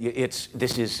said,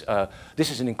 this is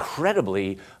an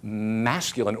incredibly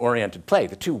masculine-oriented play.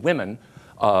 The two women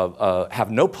have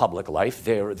no public life.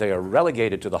 They are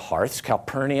relegated to the hearths,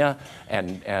 Calpurnia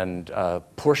and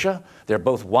Portia. They're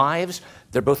both wives.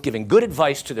 They're both giving good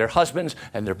advice to their husbands,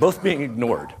 and they're both being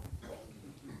ignored.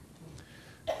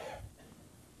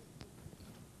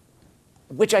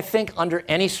 Which I think under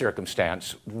any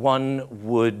circumstance, one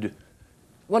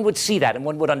would see that and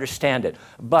one would understand it.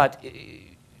 But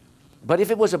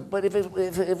if it was a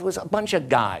bunch of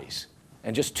guys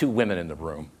and just two women in the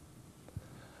room,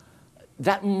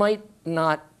 that might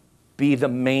not be the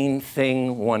main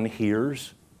thing one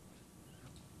hears.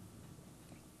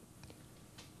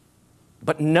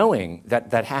 But knowing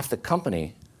that half the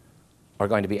company are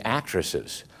going to be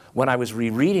actresses, when I was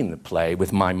rereading the play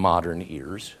with my modern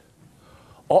ears,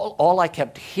 all I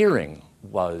kept hearing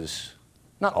was,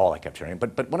 not all I kept hearing,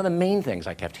 but one of the main things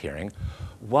I kept hearing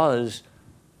was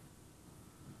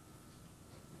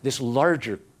this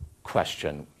larger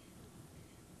question,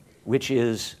 which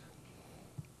is,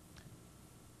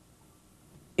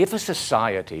 if a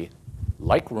society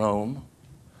like Rome,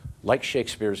 like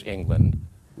Shakespeare's England,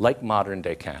 like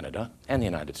modern-day Canada and the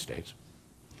United States,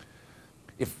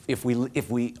 if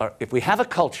we have a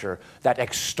culture that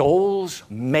extols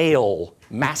male,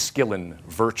 masculine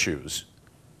virtues,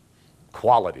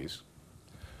 qualities,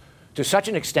 to such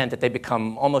an extent that they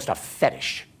become almost a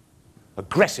fetish,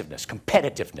 aggressiveness,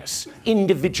 competitiveness,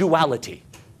 individuality,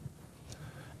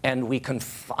 and we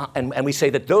say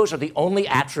that those are the only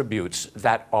attributes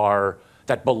that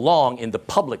belong in the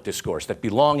public discourse, that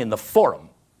belong in the forum,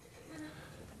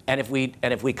 and if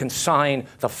we consign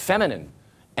the feminine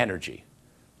energy,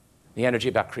 the energy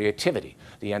about creativity,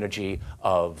 the energy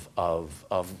of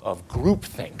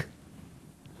groupthink,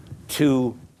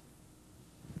 to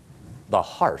the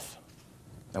hearth,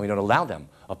 and we don't allow them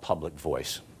a public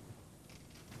voice,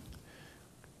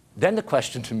 then the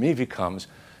question to me becomes,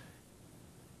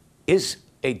 is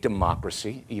a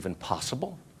democracy even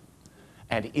possible?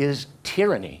 And is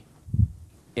tyranny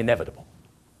inevitable?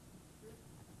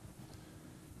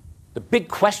 The big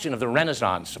question of the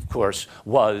Renaissance, of course,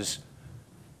 was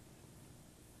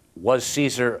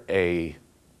Caesar a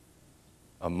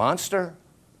monster,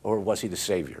 or was he the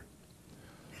savior?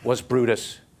 Was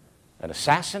Brutus an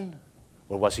assassin,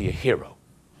 or was he a hero?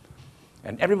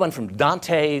 And everyone from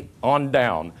Dante on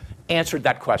down answered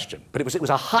that question. But it was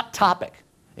a hot topic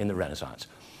in the Renaissance.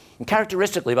 And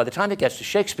characteristically, by the time it gets to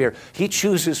Shakespeare, he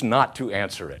chooses not to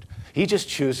answer it. He just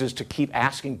chooses to keep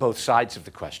asking both sides of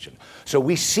the question. So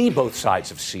we see both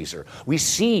sides of Caesar. We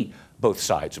see both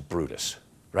sides of Brutus,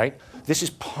 right? This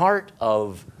is part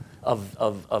of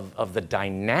the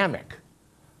dynamic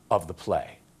of the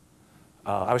play.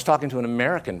 I was talking to an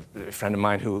American friend of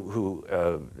mine who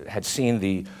had seen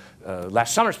the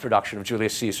last summer's production of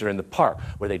Julius Caesar in the Park,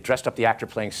 where they dressed up the actor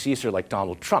playing Caesar like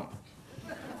Donald Trump.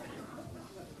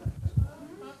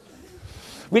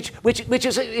 Which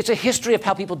is it's a history of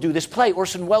how people do this play.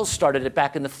 Orson Welles started it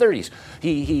back in the 30s.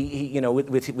 He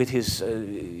with his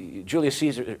Julius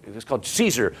Caesar, it was called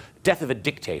Caesar, Death of a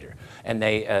Dictator, and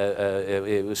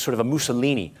it was sort of a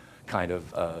Mussolini kind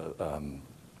of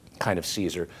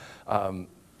Caesar. And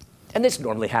this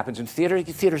normally happens in theater.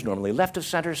 Theater's normally left of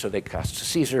center, so they cast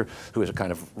Caesar, who is a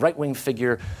kind of right-wing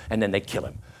figure, and then they kill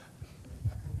him.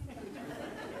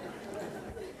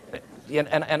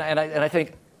 And I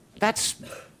think that's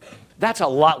a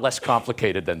lot less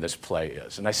complicated than this play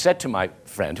is. And I said to my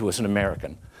friend, who was an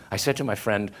American, I said to my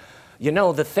friend, you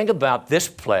know, the thing about this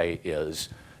play is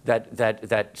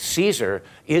that Caesar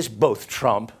is both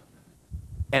Trump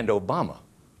and Obama.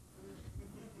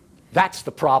 That's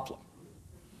the problem.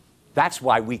 That's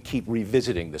why we keep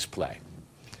revisiting this play.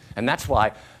 And that's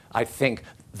why I think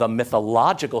the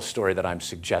mythological story that I'm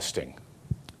suggesting,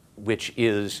 which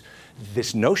is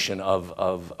this notion of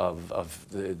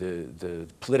the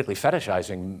politically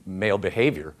fetishizing male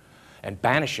behavior and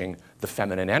banishing the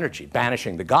feminine energy,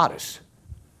 banishing the goddess,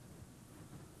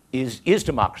 is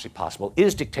democracy possible?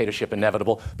 Is dictatorship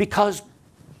inevitable? Because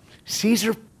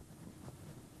Caesar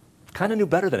kind of knew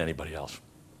better than anybody else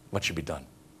what should be done.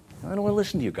 I don't want to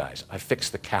listen to you guys. I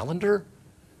fixed the calendar.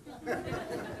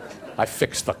 I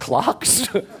fixed the clocks.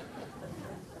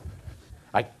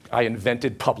 I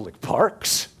invented public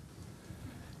parks.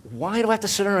 Why do I have to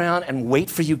sit around and wait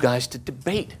for you guys to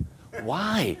debate?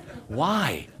 Why?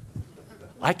 Why?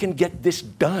 I can get this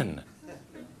done.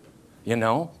 You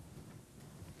know?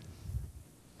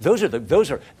 Those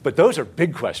are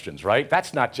big questions, right?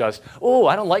 That's not just, oh,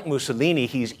 I don't like Mussolini,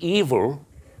 he's evil.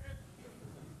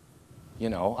 You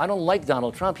know, I don't like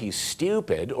Donald Trump, he's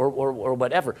stupid, or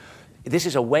whatever. This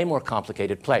is a way more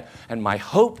complicated play. And my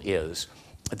hope is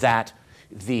that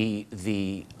the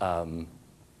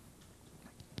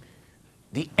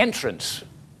entrance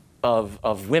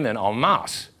of women en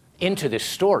masse into this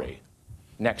story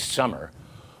next summer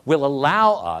will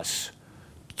allow us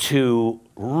to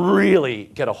really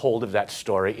get a hold of that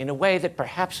story in a way that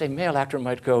perhaps a male actor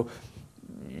might go,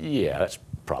 yeah, that's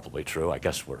probably true. I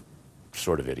guess we're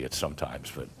sort of idiots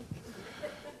sometimes, but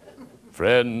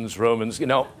friends, Romans, you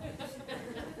know.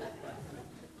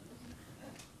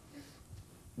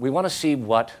 We want to see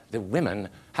what the women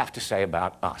have to say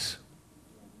about us.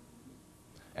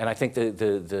 And I think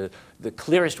the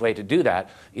clearest way to do that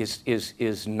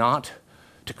is not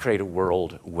to create a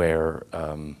world where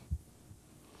the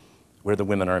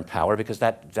women are in power, because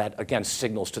that again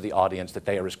signals to the audience that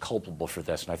they are as culpable for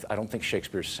this. And I don't think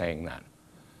Shakespeare's saying that.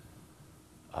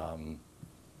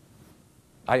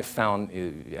 I have found,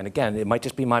 and again, it might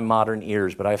just be my modern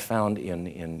ears, but I have found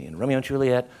in Romeo and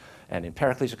Juliet and in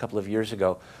Pericles a couple of years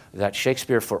ago that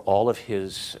Shakespeare, for all of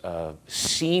his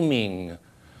seeming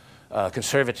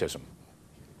conservatism,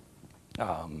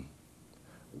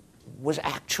 was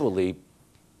actually,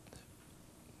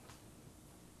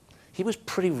 he was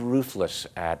pretty ruthless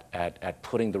at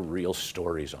putting the real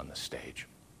stories on the stage.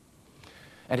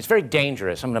 And it's very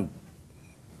dangerous. I'm going to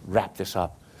wrap this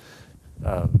up.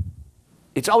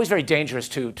 It's always very dangerous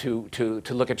to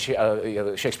look at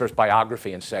Shakespeare's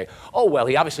biography and say, oh, well,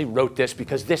 he obviously wrote this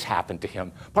because this happened to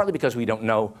him. Partly because we don't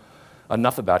know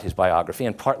enough about his biography,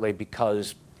 and partly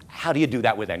because how do you do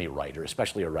that with any writer,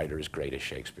 especially a writer as great as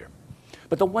Shakespeare?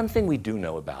 But the one thing we do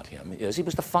know about him is he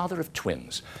was the father of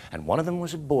twins, and one of them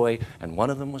was a boy, and one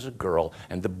of them was a girl,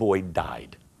 and the boy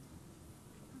died.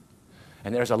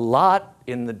 And there's a lot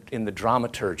in the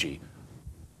dramaturgy,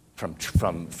 from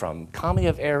Comedy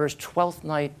of Errors, Twelfth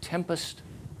Night, Tempest,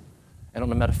 and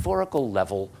on a metaphorical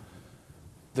level,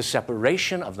 the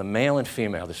separation of the male and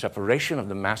female, the separation of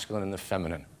the masculine and the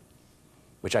feminine,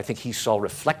 which I think he saw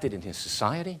reflected in his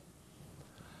society,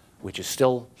 which is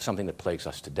still something that plagues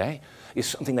us today, is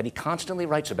something that he constantly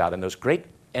writes about in those great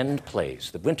end plays,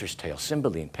 The Winter's Tale,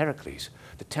 Cymbeline, Pericles,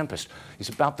 The Tempest. He's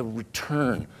about the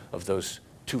return of those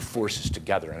two forces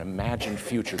together, an imagined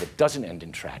future that doesn't end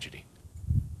in tragedy,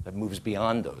 that moves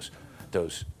beyond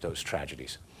those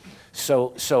tragedies.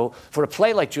 So for a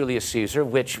play like Julius Caesar,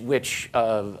 which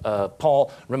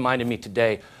Paul reminded me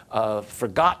today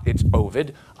forgot its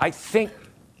Ovid, I think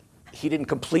he didn't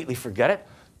completely forget it.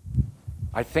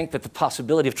 I think that the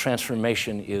possibility of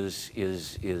transformation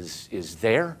is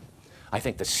there. I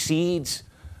think the seeds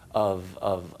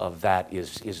of that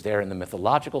is there in the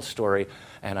mythological story,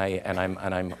 and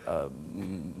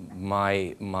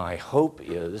my hope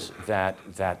is that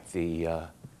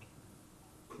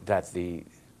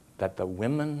the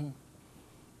women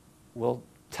will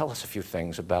tell us a few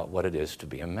things about what it is to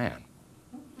be a man.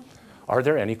 Are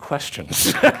there any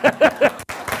questions?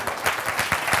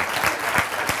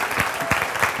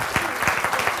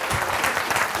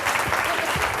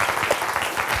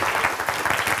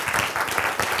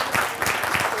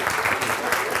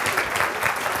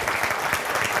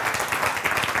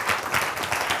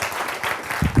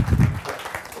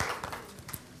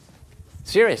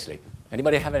 Seriously,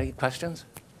 anybody have any questions?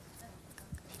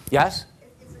 Yes?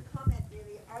 It's a comment,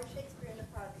 really. Our Shakespeare in the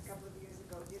Park a couple of years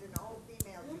ago did an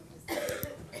all-female Julius Caesar,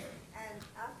 and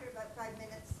after about 5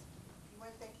 minutes, you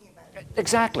weren't thinking about it.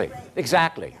 Exactly,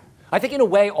 exactly. I think in a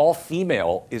way,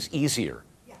 all-female is easier.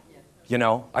 Yeah. You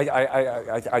know,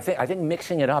 I think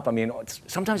mixing it up. I mean,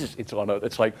 sometimes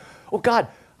it's like, oh God,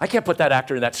 I can't put that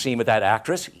actor in that scene with that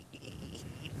actress.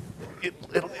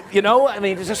 You know, I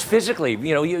mean, it's just physically,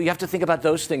 you know, you have to think about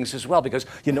those things as well, because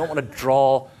you don't want to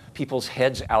draw people's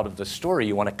heads out of the story.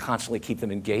 You want to constantly keep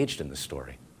them engaged in the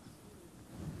story.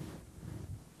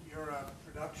 Your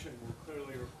production will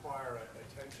clearly require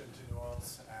attention to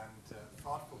nuance and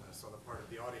thoughtfulness on the part of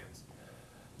the audience.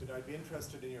 But I'd be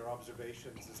interested in your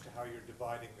observations as to how you're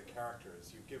dividing the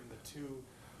characters. You've given the two,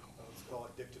 let's call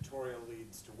it dictatorial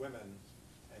leads to women,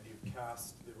 and you've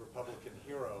cast the Republican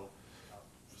hero,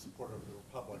 supporter of the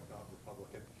Republic, not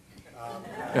Republican,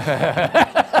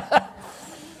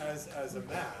 as a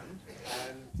man,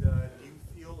 and do you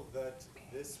feel that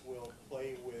this will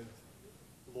play with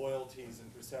loyalties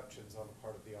and perceptions on the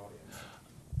part of the audience?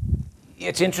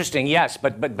 It's interesting, yes,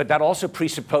 but that also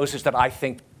presupposes that I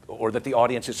think, or that the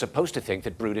audience is supposed to think,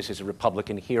 that Brutus is a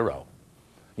Republican hero.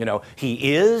 You know,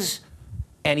 he is,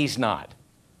 and he's not.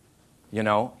 You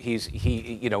know, he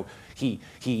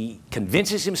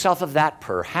convinces himself of that,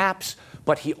 perhaps,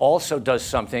 but he also does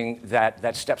something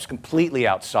that steps completely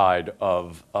outside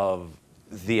of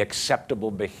the acceptable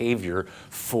behavior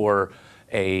for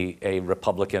a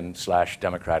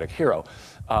Republican/Democratic hero.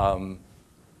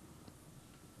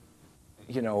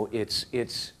 You know,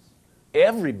 it's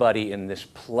everybody in this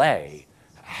play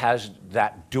has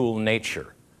that dual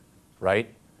nature,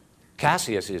 right?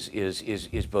 Cassius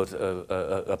is both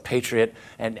a patriot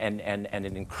and an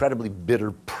incredibly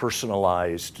bitter,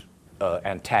 personalized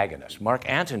antagonist. Mark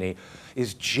Antony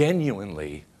is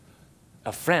genuinely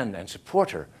a friend and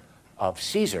supporter of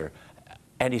Caesar,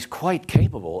 and he's quite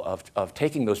capable of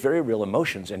taking those very real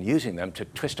emotions and using them to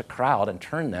twist a crowd and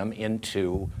turn them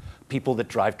into people that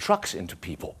drive trucks into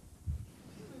people.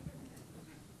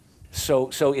 So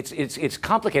it's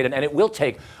complicated, and it will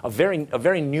take a very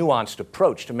nuanced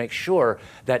approach to make sure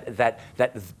that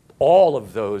all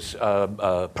of those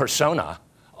persona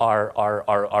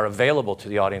are available to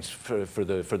the audience for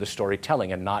the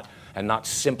storytelling, and not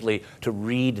simply to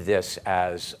read this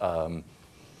as a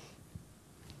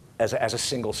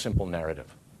single simple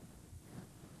narrative.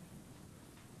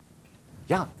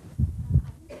 Yeah. I'm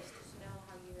interested to know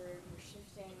how your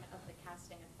shifting of the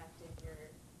casting affected your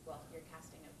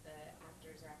casting of the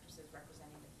actors or actresses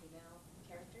representing the female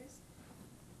characters,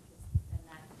 and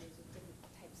that deals with different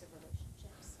types of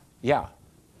relationships. Yeah.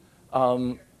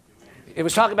 It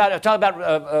was talking about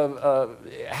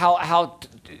how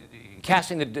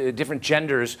casting the different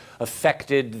genders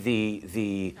affected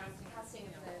the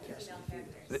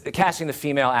casting the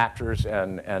female actors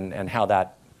and how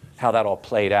that all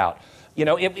played out. You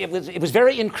know, it was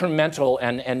very incremental,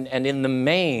 and in the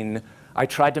main, I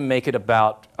tried to make it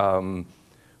about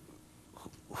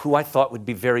who I thought would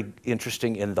be very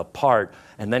interesting in the part,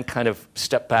 and then kind of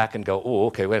step back and go, oh,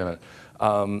 okay, wait a minute.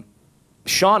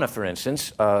 Shauna, for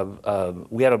instance,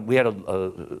 we had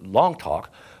a long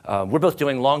talk. We're both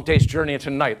doing Long Day's Journey into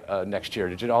Night next year.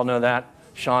 Did you all know that?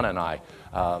 Shauna and I.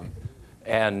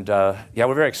 Yeah,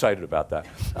 we're very excited about that.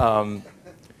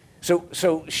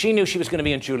 So she knew she was going to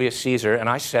be in Julius Caesar, and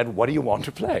I said, what do you want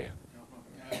to play?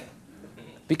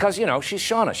 Because, you know, she's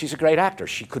Shauna. She's a great actor.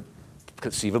 She could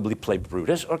conceivably play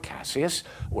Brutus or Cassius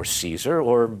or Caesar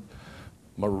or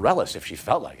Morellus if she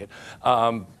felt like it.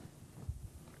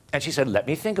 And she said, let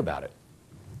me think about it.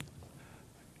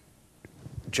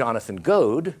 Jonathan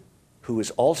Goad, who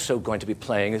is also going to be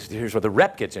playing, here's where the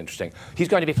rep gets interesting, he's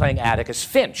going to be playing Atticus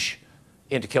Finch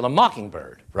in To Kill a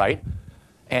Mockingbird, right?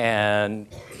 And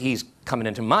he's coming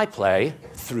into my play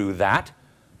through that.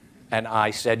 And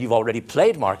I said, you've already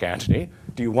played Mark Antony.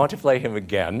 Do you want to play him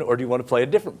again, or do you want to play a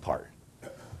different part?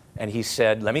 And he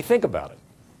said, let me think about it.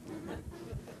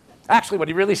 Actually, what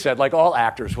he really said, like all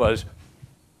actors, was,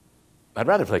 I'd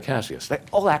rather play Cassius.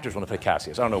 All actors want to play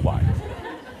Cassius. I don't know why.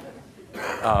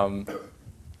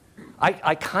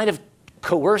 I kind of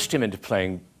coerced him into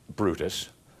playing Brutus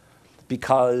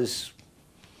because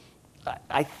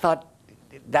I thought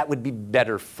that would be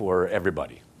better for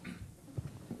everybody.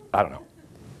 I don't know.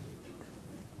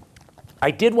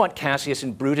 I did want Cassius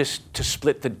and Brutus to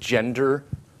split the gender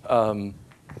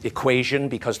equation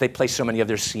because they play so many of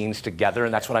their scenes together,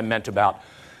 and that's what I meant about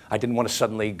I didn't want to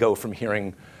suddenly go from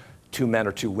hearing 2 men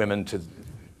or 2 women to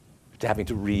having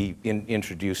to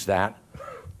reintroduce that.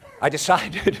 I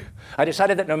decided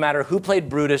that no matter who played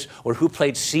Brutus or who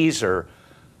played Caesar,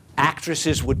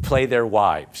 actresses would play their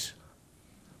wives.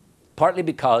 Partly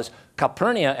because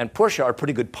Calpurnia and Portia are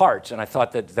pretty good parts, and I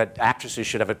thought that actresses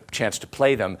should have a chance to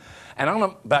play them. And I don't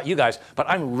know about you guys, but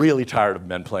I'm really tired of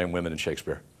men playing women in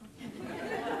Shakespeare.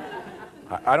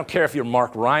 I don't care if you're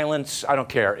Mark Rylance, I don't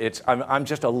care. I'm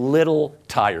just a little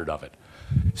tired of it.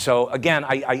 So again,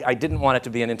 I didn't want it to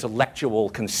be an intellectual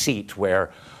conceit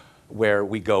where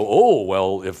we go, oh,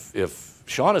 well, if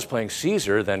Sean is playing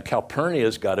Caesar, then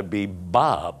Calpurnia's got to be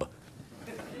Bob.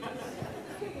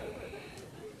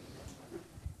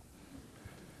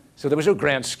 So there was no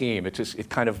grand scheme. It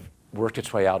kind of worked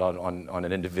its way out on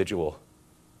an individual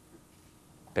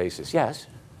basis. Yes?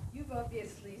 You've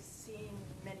obviously seen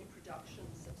many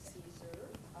productions of Caesar,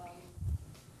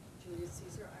 Julius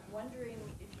Caesar. I'm wondering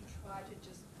if you try to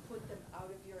just put them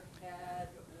out of your head,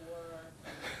 or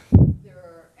there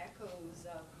are echoes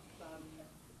of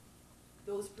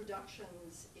those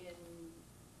productions in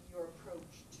your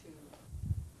approach to.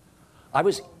 I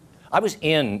was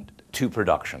in 2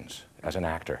 productions as an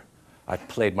actor. I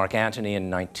played Mark Antony in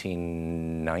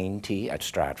 1990 at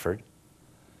Stratford,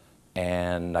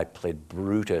 and I played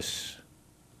Brutus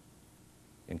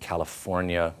in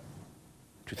California,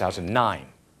 2009.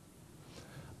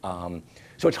 So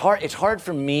it's hard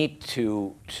for me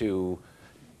to.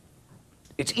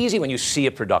 It's easy when you see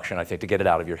a production, I think, to get it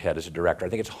out of your head as a director. I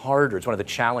think it's harder. It's one of the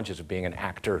challenges of being an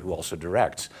actor who also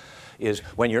directs, is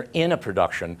when you're in a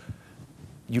production,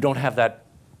 you don't have that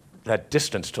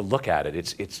distance to look at it.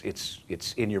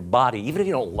 It's in your body, even if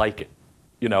you don't like it.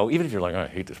 You know, even if you're like, oh, I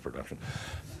hate this production.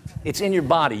 It's in your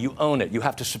body. You own it. You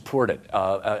have to support it.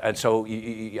 And so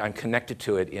I'm connected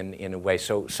to it in a way.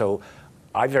 So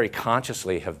I very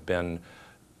consciously have been,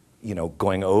 you know,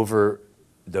 going over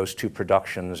those two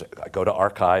productions. I go to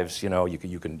archives. You know,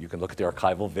 you can look at the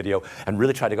archival video and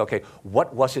really try to go, okay,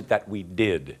 what was it that we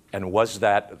did? And was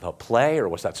that the play, or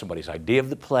was that somebody's idea of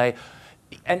the play?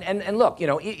 And look, you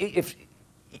know, if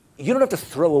you don't have to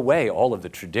throw away all of the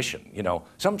tradition. You know,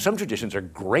 some traditions are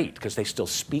great because they still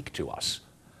speak to us,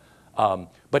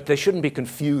 but they shouldn't be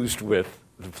confused with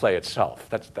the play itself.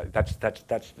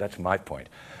 That's my point.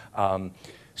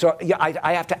 So yeah,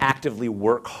 I have to actively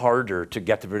work harder to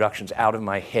get the productions out of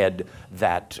my head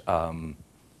that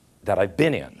I've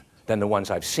been in than the ones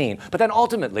I've seen. But then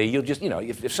ultimately, you'll just, you know,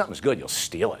 if something's good, you'll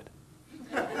steal it.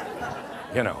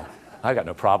 You know, I got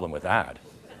no problem with that.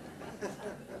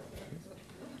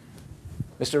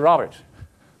 Mr. Roberts.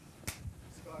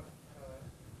 Scott, you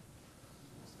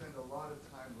spend a lot of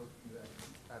time looking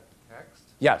at the text.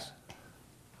 Yes.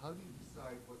 How do you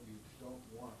decide what you don't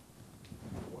want?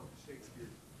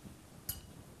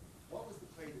 What was the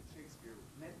play that Shakespeare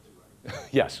meant to write?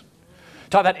 Yes.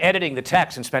 Talk about editing the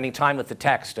text and spending time with the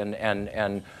text,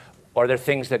 and are there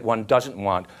things that one doesn't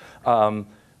want?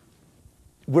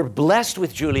 We're blessed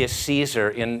with Julius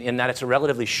Caesar in that it's a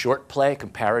relatively short play,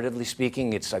 comparatively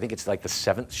speaking. I think it's like the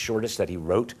 7th shortest that he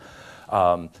wrote.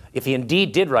 If he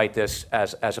indeed did write this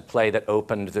as a play that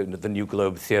opened the New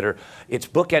Globe Theatre, it's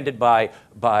bookended by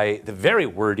the very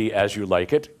wordy As You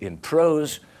Like It in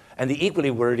prose, and the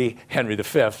equally wordy Henry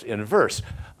V in verse.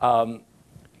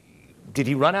 Did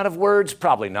he run out of words?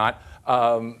 Probably not.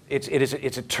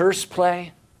 It's a terse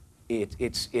play.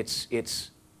 It's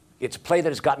a play that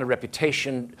has gotten a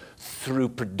reputation through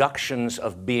productions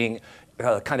of being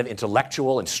kind of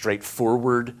intellectual and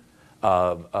straightforward,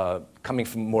 coming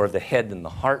from more of the head than the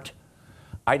heart.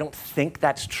 I don't think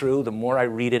that's true. The more I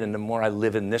read it and the more I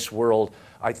live in this world,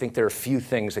 I think there are few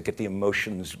things that get the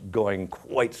emotions going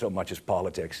quite so much as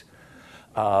politics,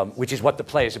 which is what the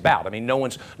play is about. I mean, no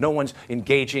one's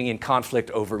engaging in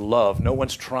conflict over love. No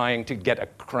one's trying to get a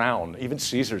crown. Even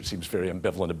Caesar seems very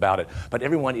ambivalent about it. But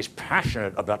everyone is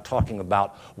passionate about talking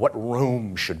about what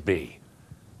Rome should be,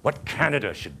 what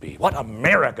Canada should be, what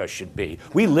America should be.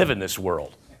 We live in this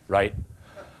world, right?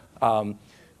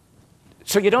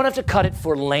 So you don't have to cut it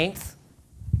for length.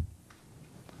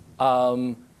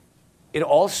 It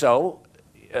also,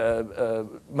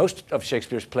 most of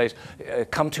Shakespeare's plays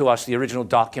come to us, the original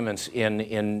documents,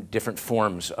 in different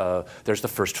forms. There's the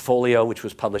first folio, which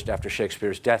was published after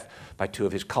Shakespeare's death by two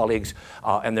of his colleagues,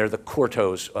 and there are the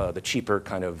quartos, the cheaper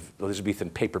kind of Elizabethan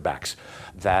paperbacks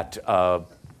that,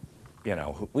 you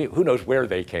know, who knows where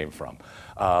they came from.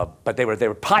 But they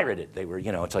were pirated. They were,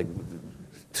 you know, it's like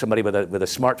somebody with a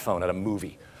smartphone at a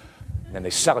movie, and they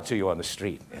sell it to you on the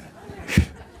street.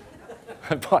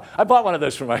 I bought one of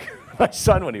those for my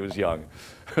son when he was young.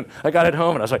 I got it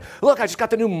home and I was like, look, I just got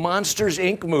the new Monsters,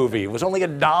 Inc. movie. It was only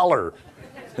 $1.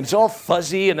 And it's all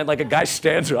fuzzy, and then like a guy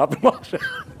stands up and walks out.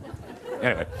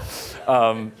 Anyway.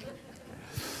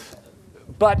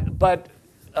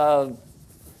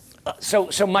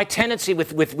 So my tendency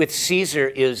with Caesar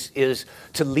is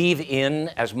to leave in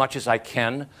as much as I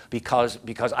can because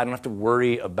I don't have to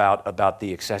worry about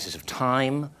the excesses of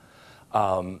time.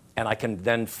 And I can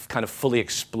then kind of fully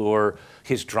explore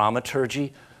his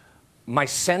dramaturgy. My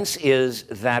sense is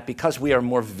that because we are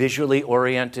more visually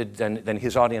oriented than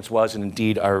his audience was, and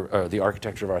indeed the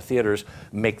architecture of our theaters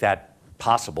make that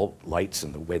possible, lights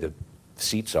and the way the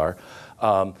seats are,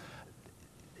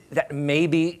 that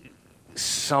maybe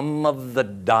some of the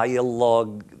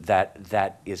dialogue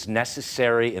that is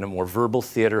necessary in a more verbal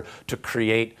theater to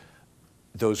create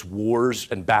those wars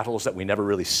and battles that we never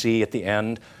really see at the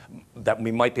end, that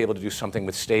we might be able to do something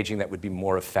with staging that would be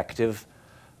more effective.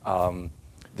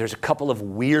 There's a couple of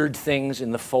weird things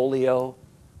in the folio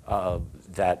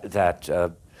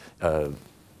that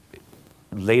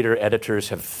later editors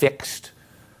have fixed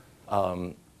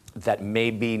that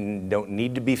maybe don't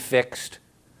need to be fixed.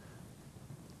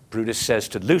 Brutus says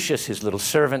to Lucius, his little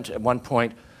servant, at one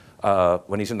point,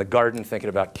 when he's in the garden thinking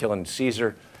about killing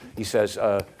Caesar, he says,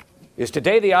 is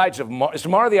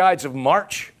tomorrow the Ides of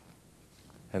March?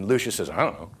 And Lucius says, I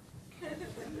don't know.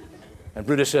 And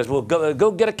Brutus says, well,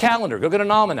 go get a calendar, go get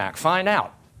an almanac, find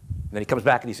out. And then he comes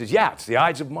back and he says, yeah, it's the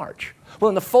Ides of March. Well,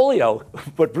 in the folio,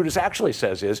 what Brutus actually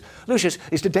says is, Lucius,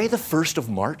 is today the 1st of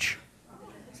March?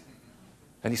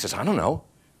 And he says, I don't know.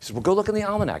 He says, well, go look in the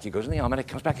almanac. He goes in the almanac,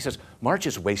 comes back, he says, March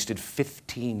has wasted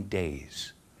 15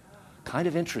 days. Kind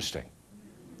of interesting.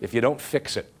 if you don't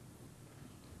fix it.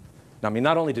 Now, I mean,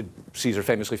 not only did Caesar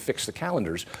famously fix the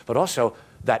calendars, but also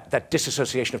that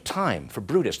disassociation of time for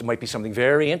Brutus. It might be something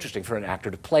very interesting for an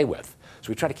actor to play with. So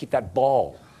we try to keep that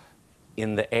ball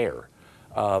in the air.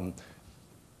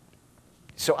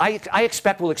 So I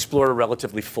expect we'll explore a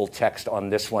relatively full text on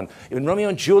this one. In Romeo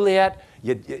and Juliet,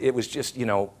 it was just,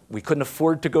 we couldn't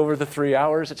afford to go over the 3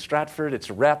 hours at Stratford. It's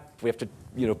a rep. We have to,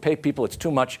 pay people. It's too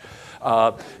much.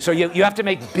 So you have to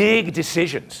make big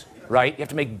decisions, right? You have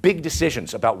to make big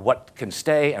decisions about what can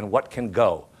stay and what can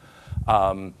go.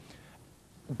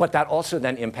 But that also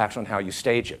then impacts on how you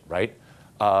stage it, right?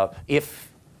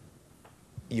 If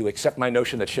you accept my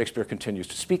notion that Shakespeare continues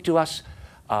to speak to us,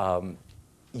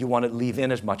 you want to leave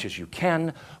in as much as you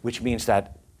can, which means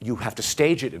that you have to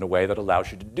stage it in a way that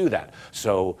allows you to do that.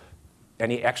 So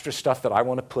any extra stuff that I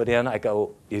want to put in, I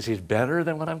go, is it better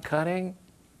than what I'm cutting?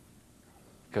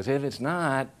 Because if it's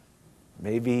not,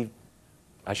 maybe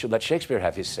I should let Shakespeare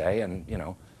have his say, and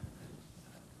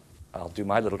I'll do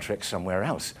my little trick somewhere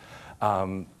else.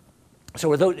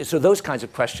 So those kinds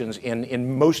of questions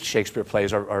in most Shakespeare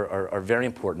plays are very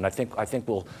important. I think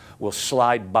we'll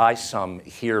slide by some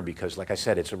here because, like I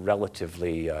said, it's a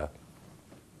relatively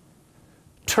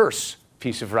terse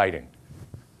piece of writing.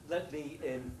 Let me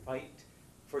invite,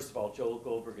 first of all, Joel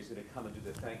Goldberg is going to come and do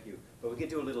the thank you, but we can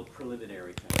do a little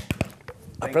preliminary thank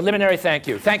you. A preliminary thank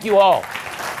you. Thank you all.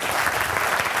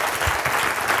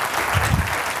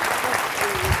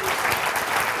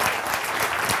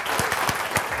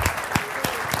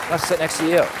 I'll sit next to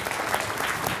you.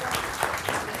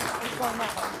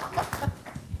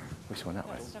 Which one that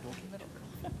way?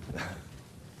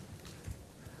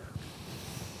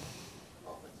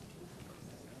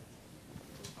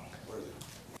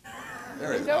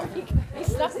 There it is. No, he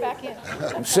snuck back in.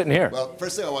 I'm sitting here. Well,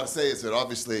 first thing I want to say is that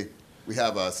obviously we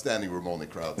have a standing room only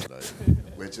crowd tonight,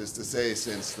 which is to say,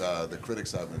 since the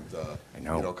critics haven't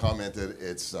commented,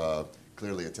 it's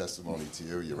clearly a testimony to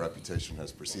you. Your reputation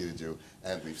has preceded you,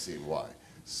 and we've seen why.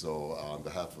 So on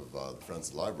behalf of the Friends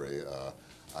of the Library,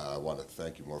 I want to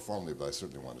thank you more formally, but I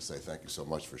certainly want to say thank you so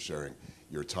much for sharing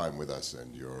your time with us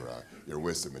and your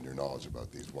wisdom and your knowledge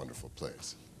about these wonderful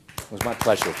plays. It was my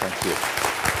pleasure. Thank you.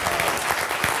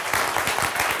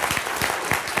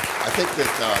 I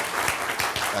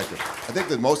think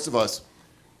that most of us,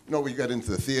 we get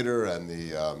into the theater and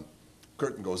the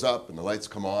curtain goes up and the lights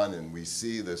come on and we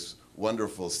see this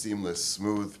wonderful, seamless,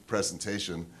 smooth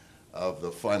presentation of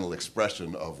the final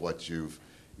expression of what you've,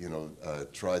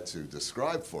 tried to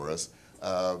describe for us.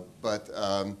 But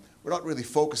we're not really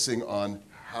focusing on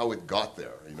how it got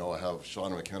there. How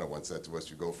Sean McKenna once said to us,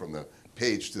 you go from the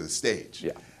page to the stage.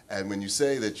 Yeah. And when you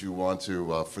say that you want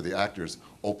to, for the actors,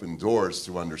 open doors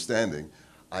to understanding,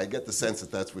 I get the sense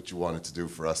that that's what you wanted to do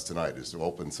for us tonight, is to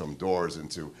open some doors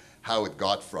into how it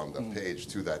got from the page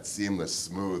to that seamless,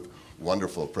 smooth,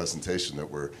 wonderful presentation that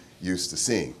we're used to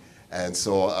seeing. And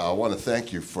so I want to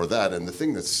thank you for that. And the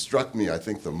thing that struck me, I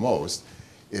think, the most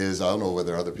is, I don't know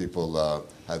whether other people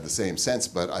had the same sense,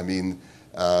 but I mean,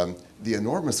 the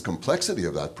enormous complexity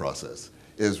of that process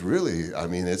is really,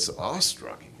 it's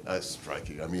awe-striking. I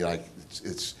mean, I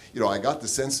got the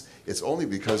sense it's only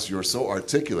because you're so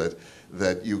articulate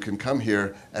that you can come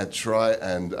here and try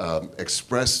and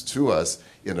express to us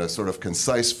in a sort of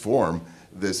concise form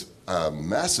this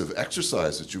massive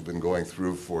exercise that you've been going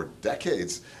through for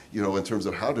decades, in terms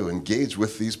of how to engage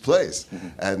with these plays.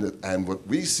 Mm-hmm. And what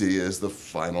we see is the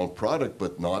final product,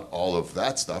 but not all of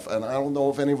that stuff. And I don't know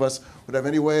if any of us would have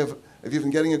any way of even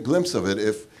getting a glimpse of it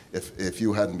if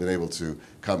you hadn't been able to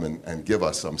come and give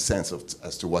us some sense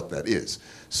as to what that is.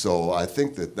 So I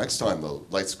think that next time the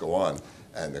lights go on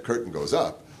and the curtain goes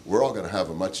up, we're all going to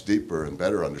have a much deeper and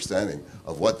better understanding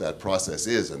of what that process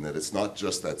is, and that it's not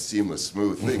just that seamless,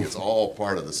 smooth thing. It's all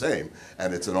part of the same,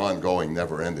 and it's an ongoing,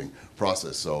 never-ending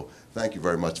process. So thank you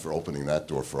very much for opening that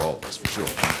door for all of us, for sure.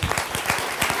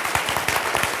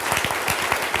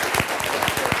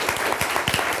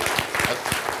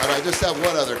 And I just have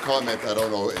one other comment. I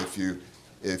don't know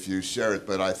if you share it,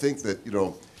 but I think that,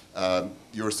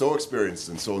 you're so experienced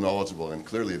and so knowledgeable, and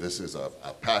clearly this is a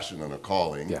passion and a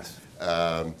calling. Yes.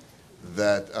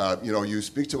 That you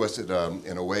speak to us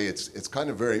in a way it's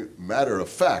kind of very matter of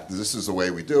fact. This is the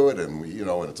way we do it, and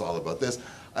and it's all about this.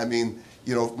 I mean,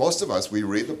 most of us, we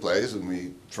read the plays and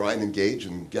we try and engage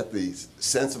and get the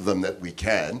sense of them that we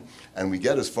can, and we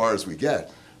get as far as we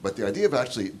get. But the idea of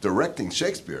actually directing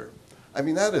Shakespeare, I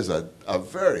mean, that is a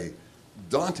very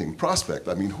daunting prospect.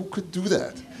 I mean, who could do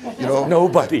that? You know,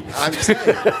 Nobody. I'm saying,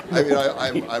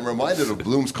 I mean, I'm reminded of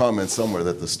Bloom's comment somewhere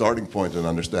that the starting point in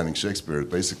understanding Shakespeare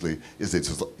basically is that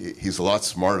he's a lot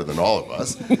smarter than all of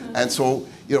us. And so,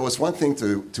 you know, it's one thing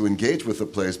to engage with the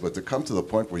plays, but to come to the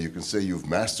point where you can say you've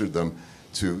mastered them,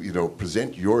 to, you know,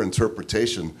 present your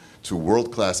interpretation to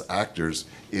world-class actors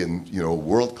in, you know,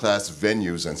 world-class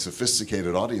venues and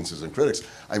sophisticated audiences and critics.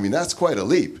 I mean, that's quite a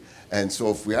leap. And so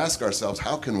if we ask ourselves,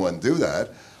 how can one do that?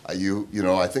 You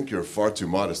know, I think you're far too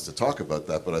modest to talk about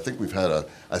that, but I think we've had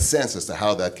a sense as to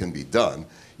how that can be done.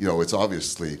 You know, it's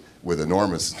obviously with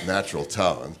enormous natural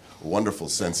talent, wonderful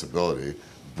sensibility,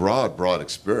 broad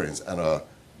experience, and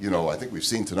you know, I think we've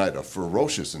seen tonight a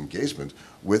ferocious engagement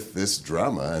with this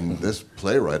drama and this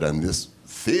playwright and this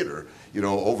theater, you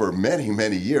know, over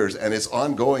many years, and it's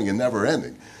ongoing and never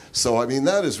ending. So, I mean,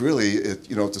 that is really,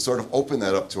 you know, to sort of open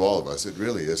that up to all of us, it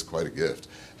really is quite a gift.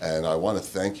 And I want to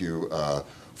thank you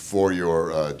for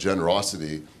your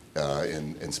generosity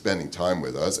in spending time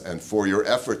with us, and for your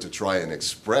effort to try and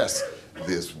express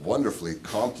this wonderfully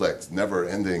complex,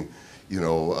 never-ending, you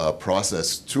know,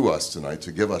 process to us tonight,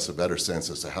 to give us a better sense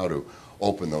as to how to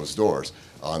open those doors.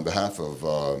 On behalf of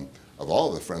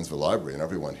all the Friends of the Library and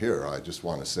everyone here, I just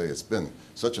want to say it's been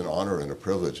such an honor and a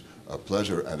privilege, a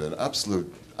pleasure, and an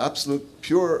absolute,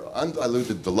 pure,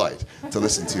 undiluted delight to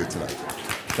listen to you tonight.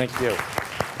 Thank you.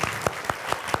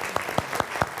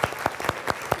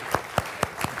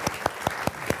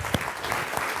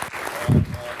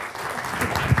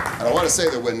 And I want to say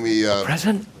that when we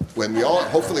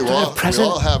hopefully we'll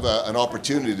all have an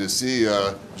opportunity to see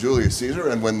Julius Caesar,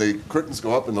 and when the curtains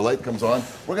go up and the light comes on,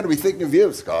 we're going to be thinking of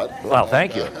you, Scott. Well,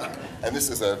 thank you. And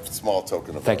this is a small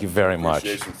token of Thank you very much.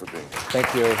 appreciation for being here.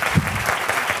 Thank you.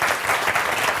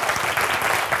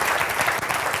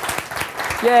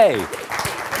 Yay.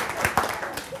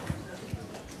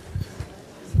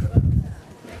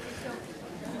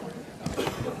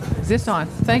 Is this on?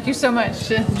 Thank you so much,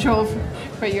 Joel,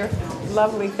 for your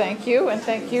lovely thank you, and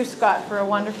thank you, Scott, for a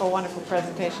wonderful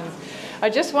presentation. I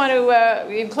just want to,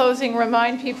 in closing,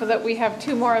 remind people that we have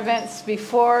 2 more events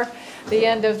before the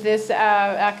end of this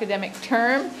academic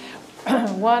term.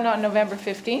 One on November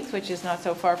 15th, which is not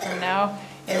so far from now,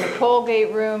 in the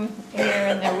Colgate Room here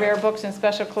in the Rare Books and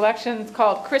Special Collections,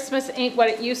 called Christmas Ain't What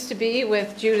It Used to Be,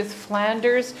 with Judith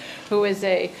Flanders, who is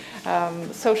a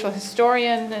social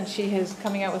historian, and she is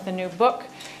coming out with a new book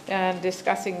and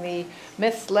discussing the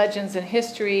myths, legends, and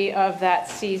history of that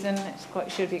season.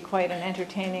 It should be quite an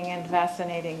entertaining and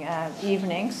fascinating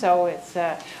evening. So it's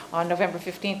on November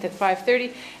 15th at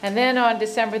 5:30. And then on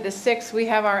December the 6th, we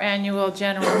have our annual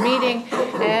general meeting.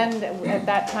 And at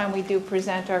that time, we do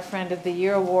present our Friend of the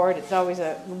Year award. It's always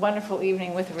a wonderful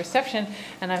evening with a reception.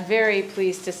 And I'm very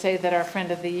pleased to say that our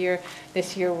Friend of the Year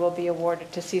this year will be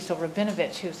awarded to Cecil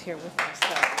Rabinovich, who's here with us.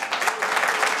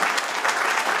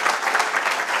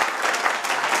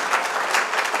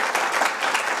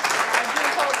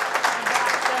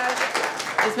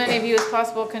 As many of you as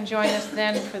possible can join us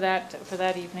then for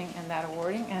that evening and that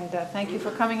awarding. And thank you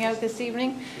for coming out this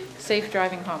evening. Safe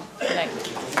driving home. Good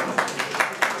night.